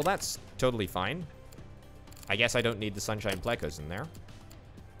 Okay, well that's totally fine. I guess I don't need the sunshine plecos in there.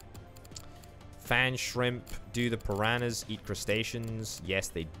 Fan shrimp. Do the piranhas eat crustaceans? Yes,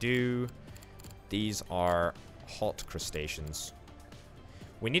 they do. These are hot crustaceans.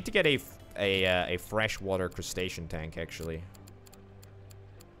 We need to get a freshwater crustacean tank, actually.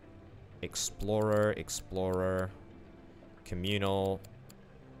 Explorer. Communal.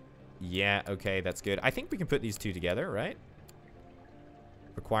 Yeah, okay, that's good. I think we can put these 2 together, right?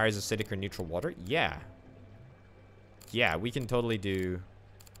 Requires acidic or neutral water? Yeah. Yeah, we can totally do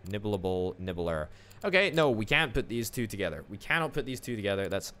nibbleable, nibbler. Okay, no, we can't put these 2 together. We cannot put these 2 together.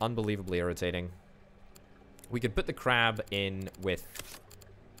 That's unbelievably irritating. We could put the crab in with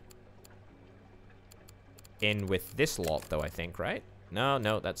this lot, though, I think, right?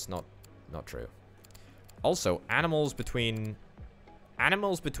 No, that's not true. Also, animals between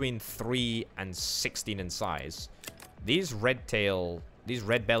 3 and 16 in size. These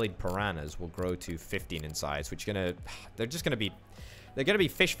red-bellied piranhas will grow to 15 in size, which they're gonna be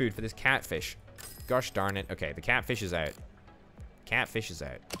fish food for this catfish. Gosh darn it. Okay, the catfish is out. Catfish is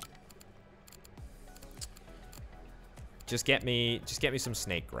out. Just get me some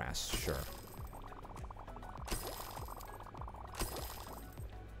snake grass, sure.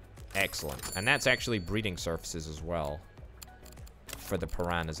 Excellent. And that's actually breeding surfaces as well. For the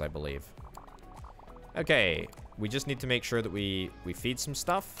piranhas, I believe. Okay. We just need to make sure that we feed some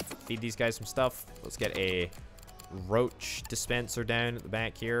stuff. Feed these guys some stuff. Let's get a roach dispenser down at the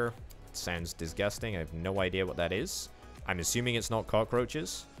back here. It sounds disgusting. I have no idea what that is. I'm assuming it's not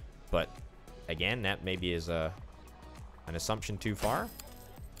cockroaches. But, again, that maybe is an assumption too far.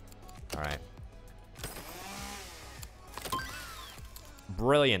 Alright.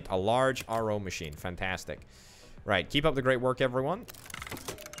 Brilliant. A large RO machine. Fantastic. Right. Keep up the great work, everyone.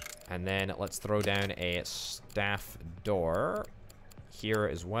 And then let's throw down a staff door here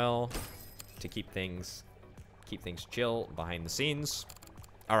as well to keep things chill behind the scenes.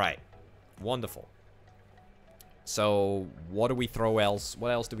 All right. Wonderful. So what do we throw else?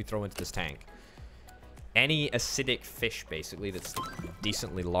 What else do we throw into this tank? Any acidic fish, basically, that's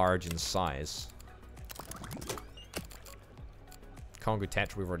decently large in size. Congo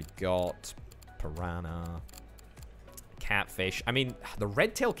tetra we've already got. Piranha. Catfish. I mean, the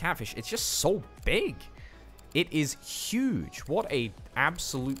red-tailed catfish, it's just so big. It is huge. What a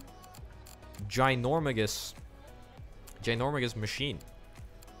absolute ginormous machine.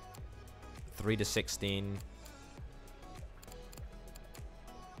 3 to 16.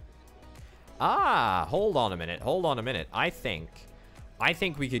 Ah, hold on a minute. I think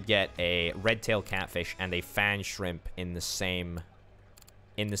we could get a red-tailed catfish and a fan shrimp in the same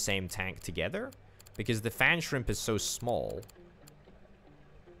tank together. Because the fan shrimp is so small.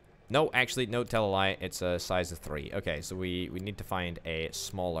 No, actually, no, tell a lie. It's a size of 3. Okay, so we need to find a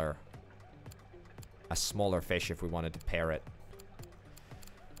smaller fish if we wanted to pair it.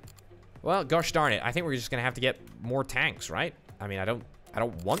 Well, gosh darn it. I think we're just gonna have to get more tanks, right? I mean, I don't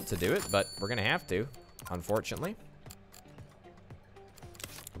want to do it, but we're gonna have to, unfortunately.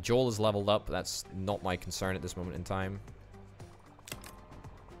 Joel is leveled up. That's not my concern at this moment in time.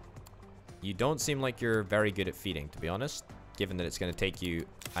 You don't seem like you're very good at feeding, to be honest, given that it's going to take you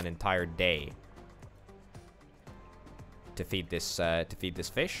an entire day to feed this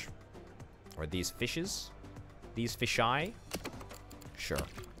fish, or these fishes, these fish-eye. Sure,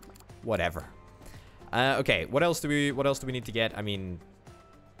 whatever. Okay, what else do we need to get? I mean,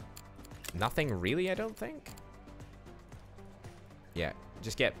 nothing really, I don't think. Yeah,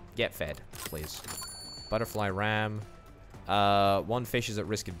 just get fed, please. Butterfly ram. One fish is at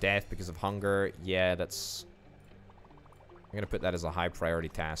risk of death because of hunger. Yeah, that's... I'm gonna put that as a high priority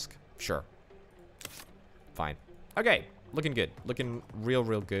task. Sure. Fine. Okay, looking good. Looking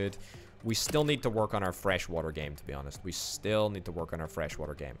real good. We still need to work on our freshwater game, to be honest. We still need to work on our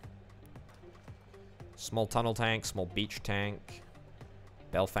freshwater game. Small tunnel tank, small beach tank,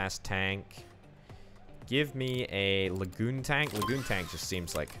 Belfast tank. Give me a lagoon tank. Lagoon tank just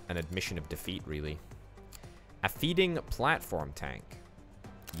seems like an admission of defeat, really. A feeding platform tank.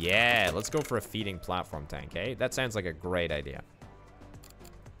 Yeah, let's go for a feeding platform tank, eh? That sounds like a great idea.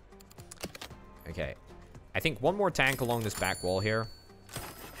 Okay. I think one more tank along this back wall here.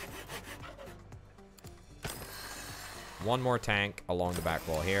 One more tank along the back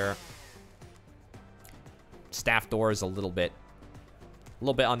wall here. Staff door is a little bit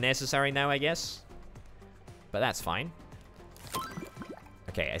little bit unnecessary now, I guess. But that's fine.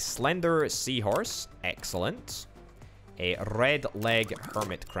 Okay, a slender seahorse. Excellent. A red leg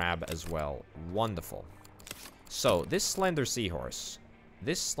hermit crab as well. Wonderful. So, this slender seahorse.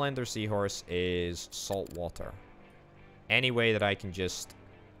 This slender seahorse is salt water. Any way that I can just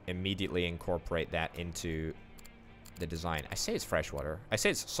immediately incorporate that into the design. I say it's freshwater. I say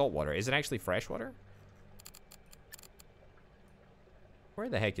it's saltwater. Is it actually freshwater? Where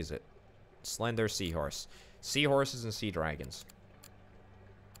the heck is it? Slender seahorse. Seahorses and sea dragons.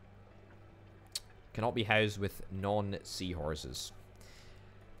 Cannot be housed with non-seahorses.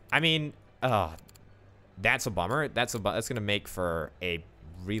 I mean, that's a bummer. That's gonna make for a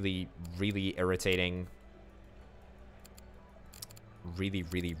really, really irritating,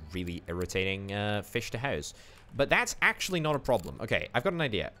 really irritating fish to house. But that's actually not a problem. Okay, I've got an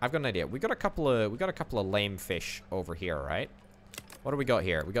idea. We got a couple of lame fish over here, right? What do we got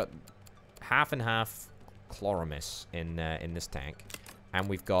here? We got half and half chloramus in this tank. And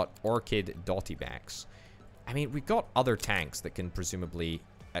we've got orchid dottybacks. I mean, we've got other tanks that can presumably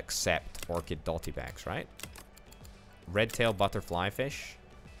accept orchid dottybacks, right? Red-tailed butterfly fish.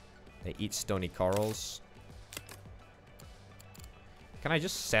 They eat stony corals. Can I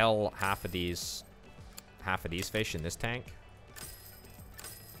just sell half of these fish in this tank?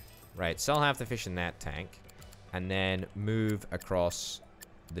 Right, sell half the fish in that tank. And then move across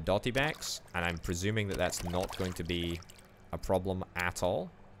the dottybacks. And I'm presuming that that's not going to be a problem at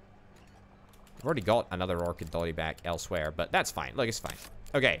all. I've already got another orchid dottyback elsewhere, but that's fine. Look, it's fine.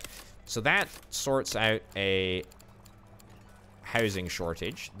 Okay, so that sorts out a housing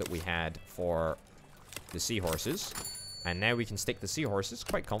shortage that we had for the seahorses. And now we can stick the seahorses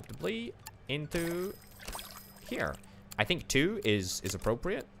quite comfortably into here. I think 2 is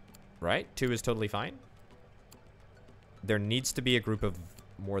appropriate, right? 2 is totally fine. There needs to be a group of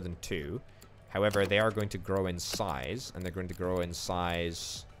more than 2. However, they are going to grow in size, and they're going to grow in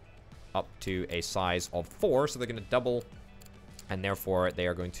size up to a size of 4, so they're going to double, and therefore they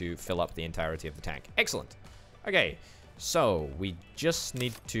are going to fill up the entirety of the tank. Excellent. Okay, so we just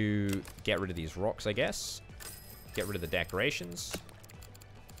need to get rid of these rocks, I guess. Get rid of the decorations.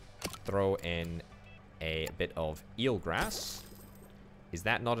 Throw in a bit of eelgrass. Is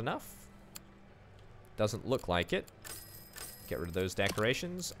that not enough? Doesn't look like it. Get rid of those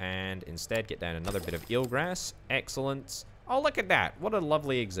decorations and instead get down another bit of eelgrass. Excellent. Oh, look at that. What a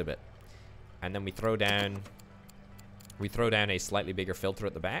lovely exhibit. And then we throw down a slightly bigger filter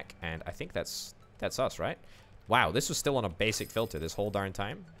at the back, and I think that's us, right? Wow, this was still on a basic filter this whole darn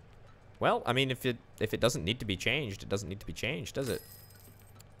time. Well, I mean, if it doesn't need to be changed, it doesn't need to be changed, does it?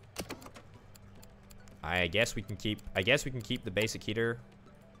 I guess we can keep the basic heater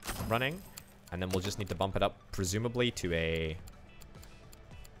running. And then we'll just need to bump it up, presumably, to a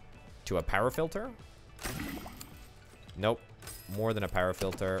power filter. Nope. More than a power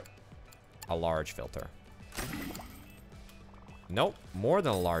filter. A large filter. Nope. More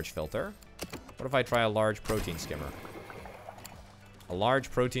than a large filter. What if I try a large protein skimmer? A large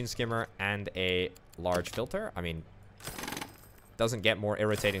protein skimmer and a large filter? I mean, doesn't get more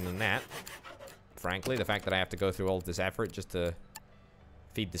irritating than that. Frankly, the fact that I have to go through all of this effort just to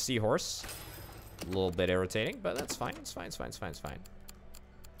feed the seahorse. A little bit irritating, but that's fine. It's fine.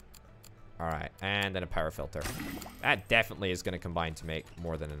 Alright, and then a power filter. That definitely is going to combine to make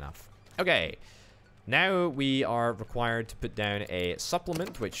more than enough. Okay, now we are required to put down a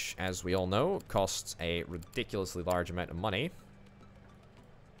supplement, which, as we all know, costs a ridiculously large amount of money.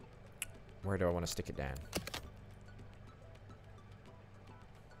 Where do I want to stick it down?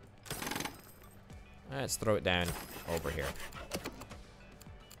 Let's throw it down over here.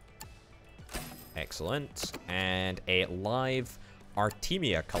 Excellent. And a live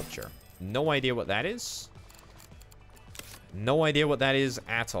Artemia culture. No idea what that is. No idea what that is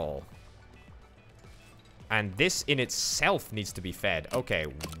at all. And this in itself needs to be fed. Okay,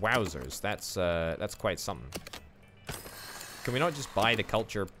 wowzers. That's quite something. Can we not just buy the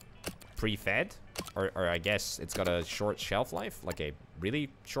culture pre-fed? Or I guess it's got a short shelf life? Like a really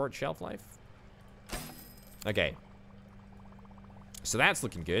short shelf life? Okay. So that's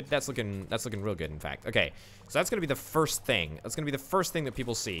looking good. That's looking real good, in fact. Okay, so that's gonna be the first thing. That's gonna be the first thing that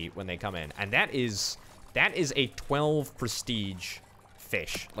people see when they come in, and that is a 12 prestige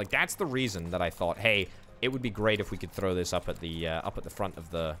fish. Like, that's the reason that I thought, hey, it would be great if we could throw this up at the front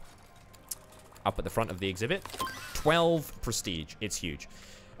of the exhibit. 12 prestige. It's huge.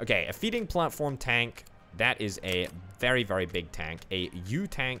 Okay, a feeding platform tank. That is a very, very big tank. A U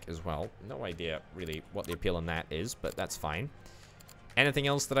tank as well. No idea really what the appeal in that is, but that's fine. Anything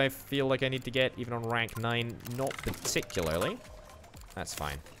else that I feel like I need to get, even on rank 9? Not particularly. That's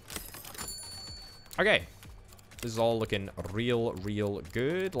fine. Okay. This is all looking real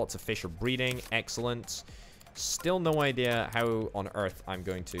good. Lots of fish are breeding. Excellent. Still no idea how on earth I'm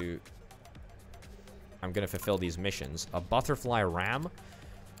going to fulfill these missions. A butterfly ram?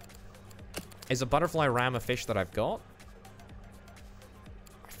 Is a butterfly ram a fish that I've got?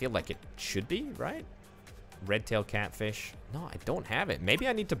 I feel like it should be, right? Red-tailed catfish. No, I don't have it. Maybe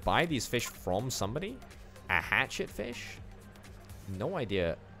I need to buy these fish from somebody? A hatchet fish? No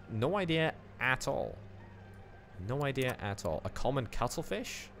idea. No idea at all. No idea at all. A common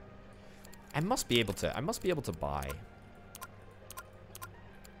cuttlefish? I must be able to buy. I must be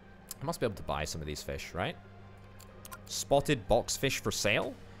able to buy some of these fish, right? Spotted boxfish for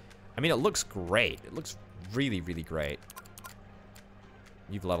sale? I mean, it looks great. It looks really great.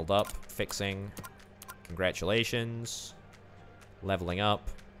 You've leveled up. Fixing. Congratulations. Leveling up.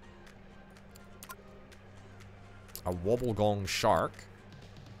 A wobblegong shark.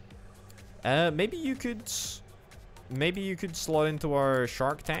 Maybe you could slot into our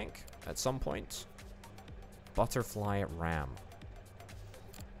shark tank at some point. Butterfly ram.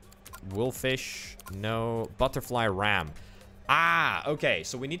 Wolfish. No. Butterfly ram. Ah, okay.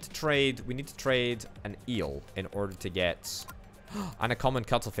 So we need to trade an eel in order to get and a common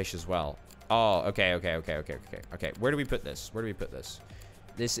cuttlefish as well. Oh, okay. Okay, where do we put this?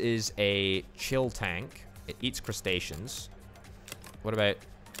 This is a chill tank. It eats crustaceans. What about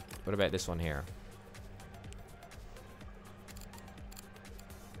this one here?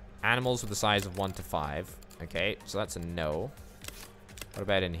 Animals with the size of 1 to 5. Okay, so that's a no. What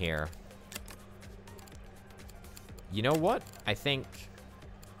about in here? You know what? I think...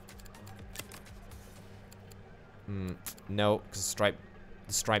 no, because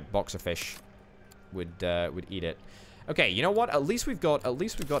the striped boxerfish would eat it. Okay, you know what? At least we've got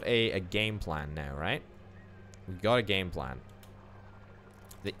a game plan now, right? We've got a game plan.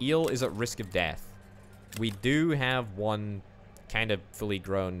 The eel is at risk of death. We do have one kind of fully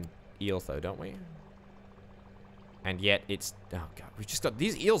grown eel, though, don't we? And yet it's... oh, God. We've just got...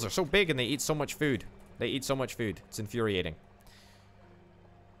 these eels are so big and they eat so much food. It's infuriating.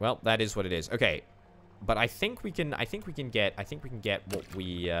 Well, that is what it is. Okay. But I think we can get what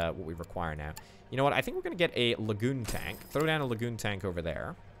we require now. You know what? I think we're going to get a lagoon tank. Throw down a lagoon tank over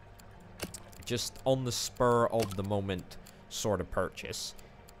there. Just on the spur of the moment sort of purchase.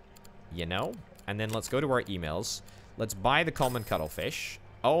 You know? And then let's go to our emails. Let's buy the common cuttlefish.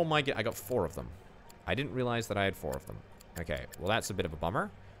 Oh my God, I got 4 of them. I didn't realize that I had 4 of them. Okay, well that's a bit of a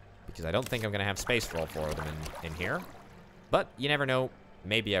bummer. Because I don't think I'm going to have space for all 4 of them in here. But you never know.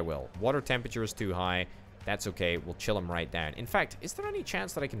 Maybe I will. Water temperature is too high. That's okay. We'll chill them right down. In fact, is there any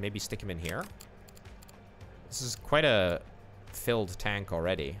chance that I can maybe stick them in here? This is quite a filled tank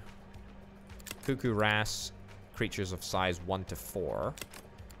already. Cuckoo wrasse, creatures of size 1 to 4.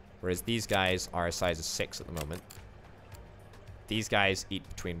 Whereas these guys are a size of 6 at the moment. These guys eat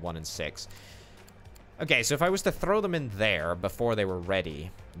between 1 and 6. Okay, so if I was to throw them in there before they were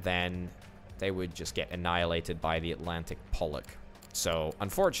ready, then they would just get annihilated by the Atlantic pollock. So,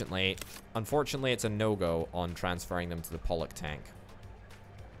 unfortunately, it's a no-go on transferring them to the pollock tank.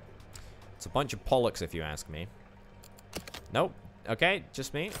 It's a bunch of pollocks, if you ask me. Nope. Okay,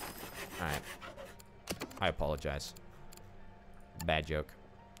 just me. Alright. I apologize. Bad joke.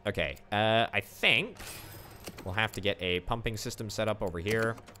 Okay, I think we'll have to get a pumping system set up over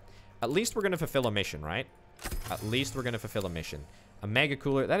here. At least we're going to fulfill a mission, right? At least we're going to fulfill a mission. A mega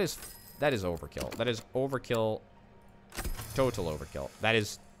cooler. That is overkill. That is overkill. Total overkill. That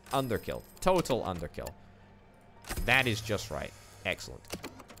is underkill. Total underkill. That is just right. Excellent.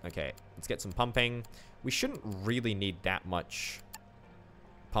 Okay, let's get some pumping. We shouldn't really need that much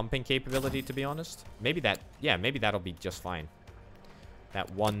pumping capability, to be honest. Maybe that'll be just fine. That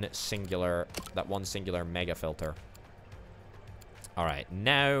one singular mega filter. Alright,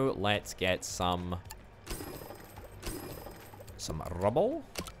 now let's get some rubble.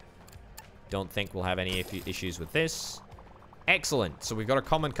 Don't think we'll have any issues with this. Excellent. So we've got a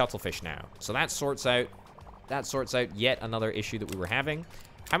common cuttlefish now. So that sorts out yet another issue that we were having.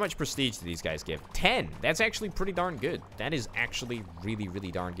 How much prestige do these guys give? 10. That's actually pretty darn good. That is actually really,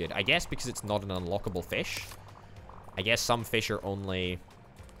 really darn good. I guess because it's not an unlockable fish. I guess some fish are only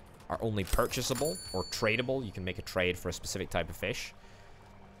purchasable or tradable. You can make a trade for a specific type of fish.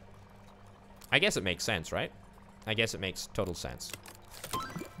 I guess it makes sense, right? I guess it makes total sense.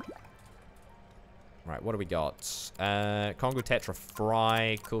 Right, what do we got? Congo Tetra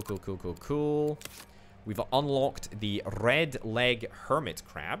Fry. Cool. We've unlocked the red leg hermit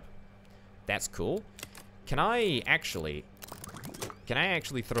crab. That's cool. Can I actually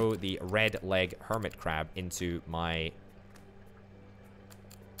throw the red leg hermit crab into my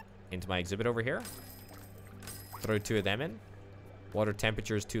into my exhibit over here. Throw 2 of them in. Water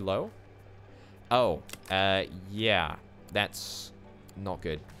temperature is too low. Oh, yeah. That's not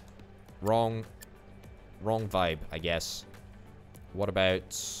good. Wrong vibe, I guess. What about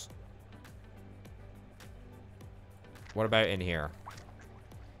in here?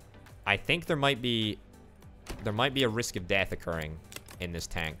 I think there might be a risk of death occurring in this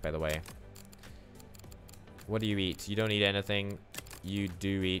tank, by the way. What do you eat? You don't eat anything. You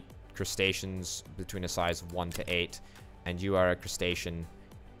do eat crustaceans between a size of 1 to 8, and you are a crustacean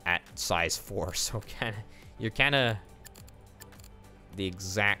at size 4. So you're kind of the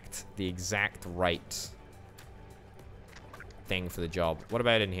exact right thing for the job. What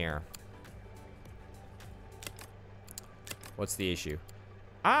about in here? What's the issue?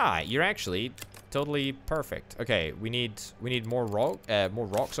 Ah, you're actually totally perfect. Okay, we need more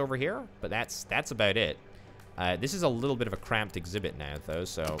rocks over here, but that's about it. This is a little bit of a cramped exhibit now, though,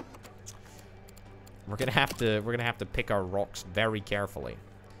 so we're gonna have to pick our rocks very carefully.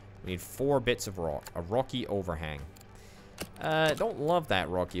 We need 4 bits of rock, a rocky overhang. Don't love that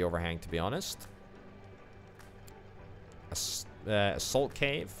rocky overhang, to be honest. A salt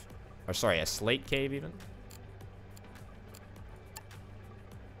cave, or sorry, a slate cave even.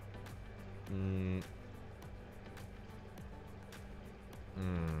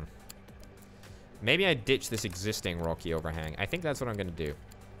 Maybe I ditch this existing rocky overhang. I think that's what I'm going to do.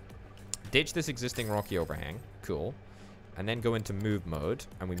 Ditch this existing rocky overhang. Cool. And then go into move mode.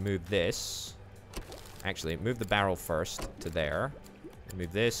 And we move this. Actually, move the barrel first to there.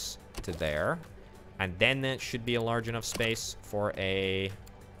 Move this to there. And then that should be a large enough space for a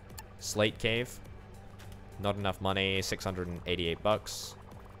slate cave. Not enough money. 688 bucks.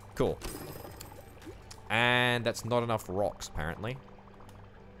 Cool. And that's not enough rocks, apparently.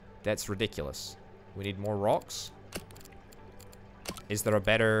 That's ridiculous. We need more rocks. Is there a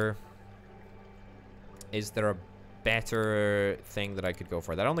better thing that I could go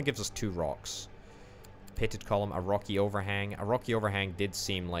for? That only gives us 2 rocks. Pitted column, a rocky overhang. A rocky overhang did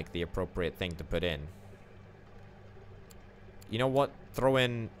seem like the appropriate thing to put in. You know what? Throw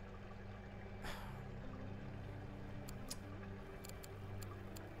in...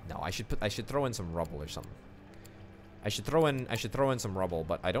 No, I should throw in some rubble or something. I should throw in some rubble,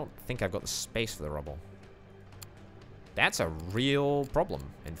 but I don't think I've got the space for the rubble. That's a real problem,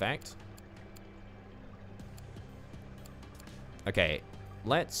 in fact. Okay,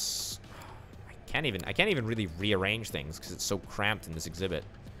 let's... I can't even really rearrange things because it's so cramped in this exhibit.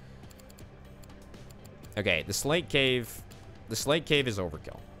 Okay, the slate cave is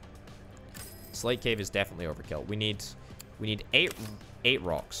overkill. Slate cave is definitely overkill. We need 8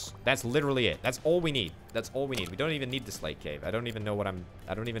 rocks. That's literally it. That's all we need. That's all we need. We don't even need the slate cave. I don't even know what I'm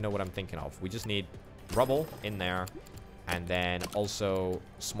thinking of. We just need rubble in there, and then also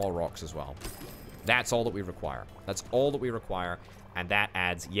small rocks as well. That's all that we require. That's all that we require, and that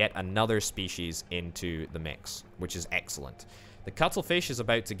adds yet another species into the mix, which is excellent. The cuttlefish is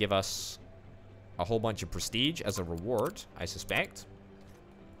about to give us a whole bunch of prestige as a reward, I suspect.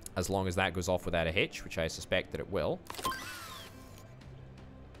 As long as that goes off without a hitch, which I suspect that it will.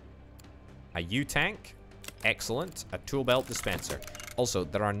 A U-tank. Excellent. A tool belt dispenser. Also,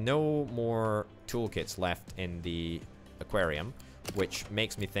 there are no more toolkits left in the aquarium, which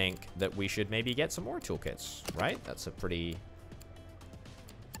makes me think that we should maybe get some more toolkits, right? That's a pretty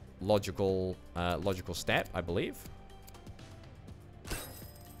logical step, I believe.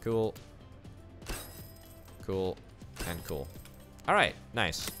 Cool. Cool. And cool. All right.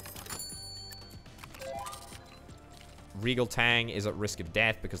 Nice. Regal Tang is at risk of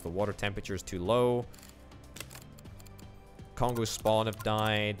death because the water temperature is too low. Congo spawn have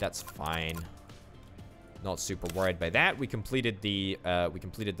died. That's fine. Not super worried by that. We completed the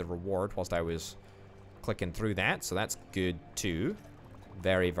reward whilst I was clicking through that, so that's good too.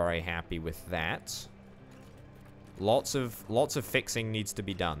 Very, very happy with that. Lots of fixing needs to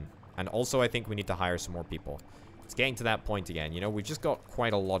be done, and also I think we need to hire some more people. It's getting to that point again. You know, we've just got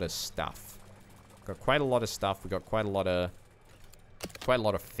quite a lot of stuff. Got quite a lot of stuff. We got quite a lot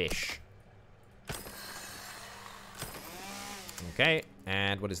of fish. Okay,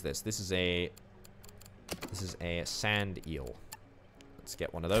 and what is this? This is a sand eel. Let's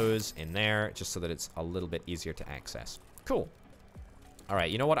get one of those in there, just so that it's a little bit easier to access. Cool. All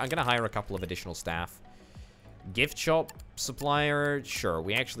right, you know what? I'm gonna hire a couple of additional staff. Gift shop supplier, sure.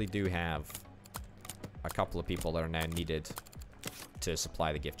 We actually do have a couple of people that are now needed to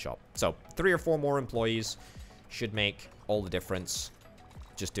supply the gift shop. So 3 or 4 more employees should make all the difference.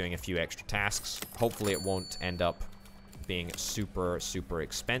 Just doing a few extra tasks. Hopefully it won't end up being super, super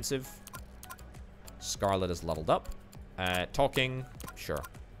expensive. Scarlet is leveled up. Talking, sure.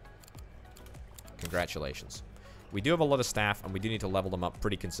 Congratulations. We do have a lot of staff, and we do need to level them up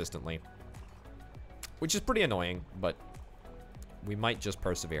pretty consistently. Which is pretty annoying, but we might just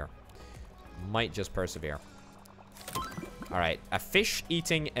persevere. Might just persevere. Alright, a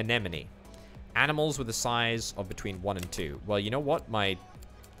fish-eating anemone. Animals with a size of between 1 and 2. Well, you know what? My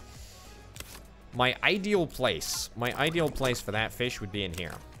ideal place for that fish would be in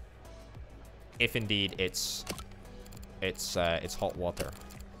here. If indeed it's hot water.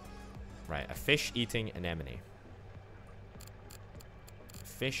 Right, a fish-eating anemone.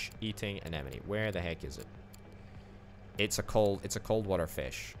 Fish-eating anemone. Where the heck is it? It's a cold water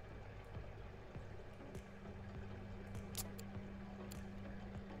fish.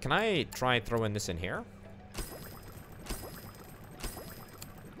 Can I try throwing this in here?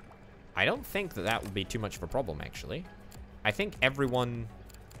 I don't think that would be too much of a problem, actually. I think everyone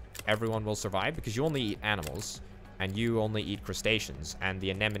will survive because you only eat animals and you only eat crustaceans, and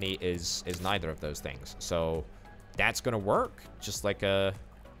the anemone is neither of those things. So that's gonna work, just like that,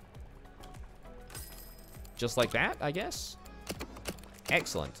 I guess.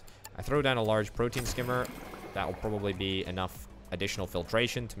 Excellent. I throw down a large protein skimmer. That will probably be enough additional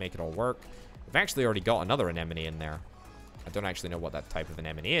filtration to make it all work. We've actually already got another anemone in there. I don't actually know what that type of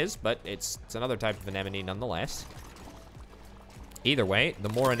anemone is, but it's another type of anemone nonetheless. Either way, the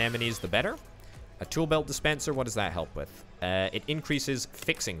more anemones, the better. A tool belt dispenser, what does that help with? It increases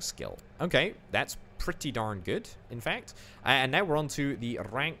fixing skill. Okay, that's pretty darn good, in fact. And now we're on to the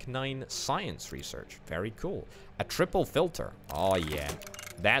rank 9 science research. Very cool. A triple filter. Oh, yeah.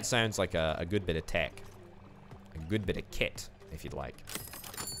 That sounds like a good bit of tech. A good bit of kit, if you'd like.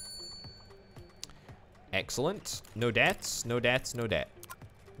 Excellent. No deaths, no deaths, no death.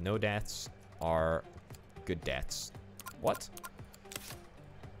 No deaths are good deaths. What?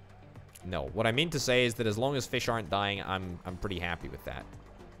 No, what I mean to say is that as long as fish aren't dying, I'm pretty happy with that.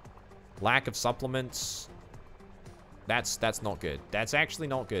 Lack of supplements. That's not good. That's actually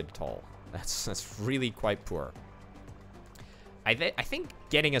not good at all. That's really quite poor. I think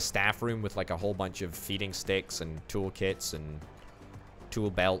getting a staff room with like a whole bunch of feeding sticks and toolkits and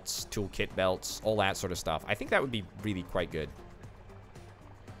tool belts, toolkit belts, all that sort of stuff, I think that would be really quite good.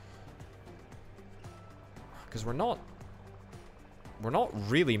 Because we're not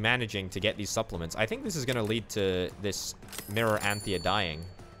really managing to get these supplements. I think this is going to lead to this mirror Anthea dying,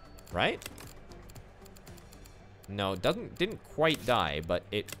 right? No, didn't quite die, but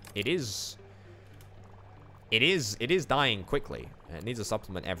it is dying quickly. It needs a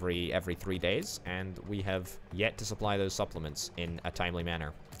supplement every 3 days, and we have yet to supply those supplements in a timely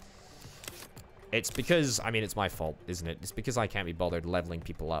manner. It's because, I mean, it's my fault, isn't it? It's because I can't be bothered leveling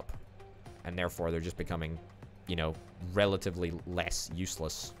people up, and therefore they're just becoming, you know, relatively less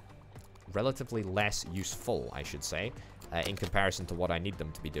useless. Relatively less useful, I should say, in comparison to what I need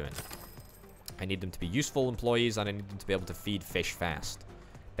them to be doing. I need them to be useful employees, and I need them to be able to feed fish fast.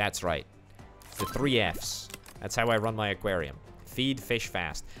 That's right. The 3 Fs. That's how I run my aquarium. Feed fish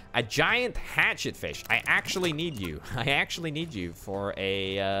fast. A giant hatchet fish. I actually need you. I actually need you for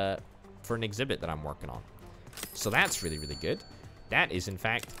an exhibit that I'm working on. So that's really, really good. That is, in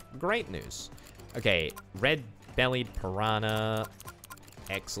fact, great news. Okay, red-bellied piranha.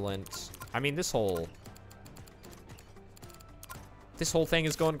 Excellent. I mean, this whole thing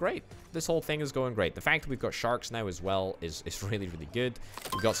is going great. This whole thing is going great. The fact that we've got sharks now as well is really, really good.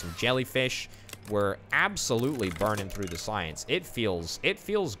 We've got some jellyfish. We're absolutely burning through the science. It feels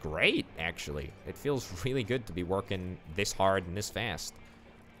great, actually. It feels really good to be working this hard and this fast.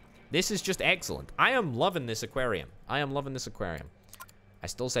 This is just excellent. I am loving this aquarium. I am loving this aquarium. I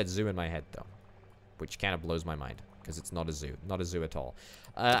still said zoo in my head, though, which kind of blows my mind because it's not a zoo. Not a zoo at all.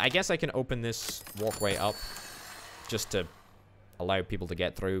 I guess I can open this walkway up just to allow people to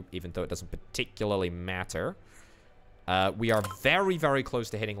get through, even though it doesn't particularly matter. We are very, very close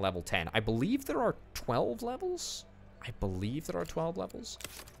to hitting level 10. I believe there are 12 levels. I believe there are 12 levels.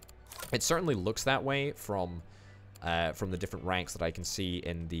 It certainly looks that way from the different ranks that I can see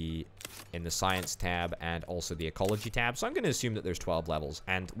in the science tab and also the ecology tab. So I'm going to assume that there's 12 levels,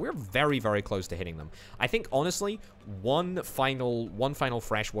 and we're very, very close to hitting them. I think, honestly, one final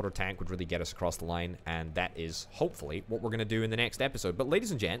freshwater tank would really get us across the line, and that is hopefully what we're going to do in the next episode. But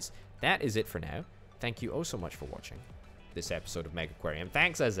ladies and gents, that is it for now. Thank you oh so much for watching this episode of Megaquarium.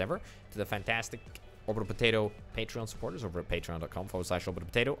 Thanks, as ever, to the fantastic Orbital Potato Patreon supporters over at patreon.com/Orbital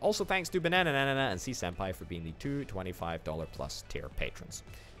Potato. Also, thanks to Banana and C Senpai for being the two $25+ tier patrons.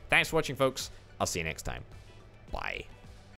 Thanks for watching, folks. I'll see you next time. Bye.